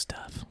 Lots of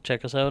stuff.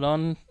 Check us out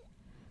on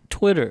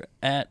Twitter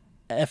at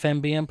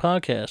FNBN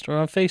Podcast, or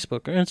on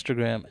Facebook or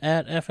Instagram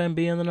at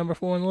FNBN, the number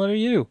 4 and the letter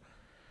U.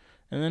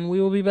 And then we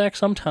will be back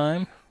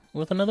sometime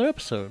with another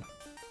episode.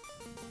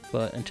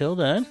 But until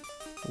then,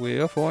 we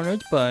are 4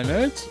 Nerds by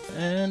Nerds,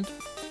 and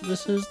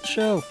this is the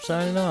show,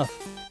 signing off.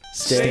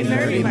 Stay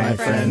nerdy, my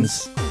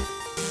friends.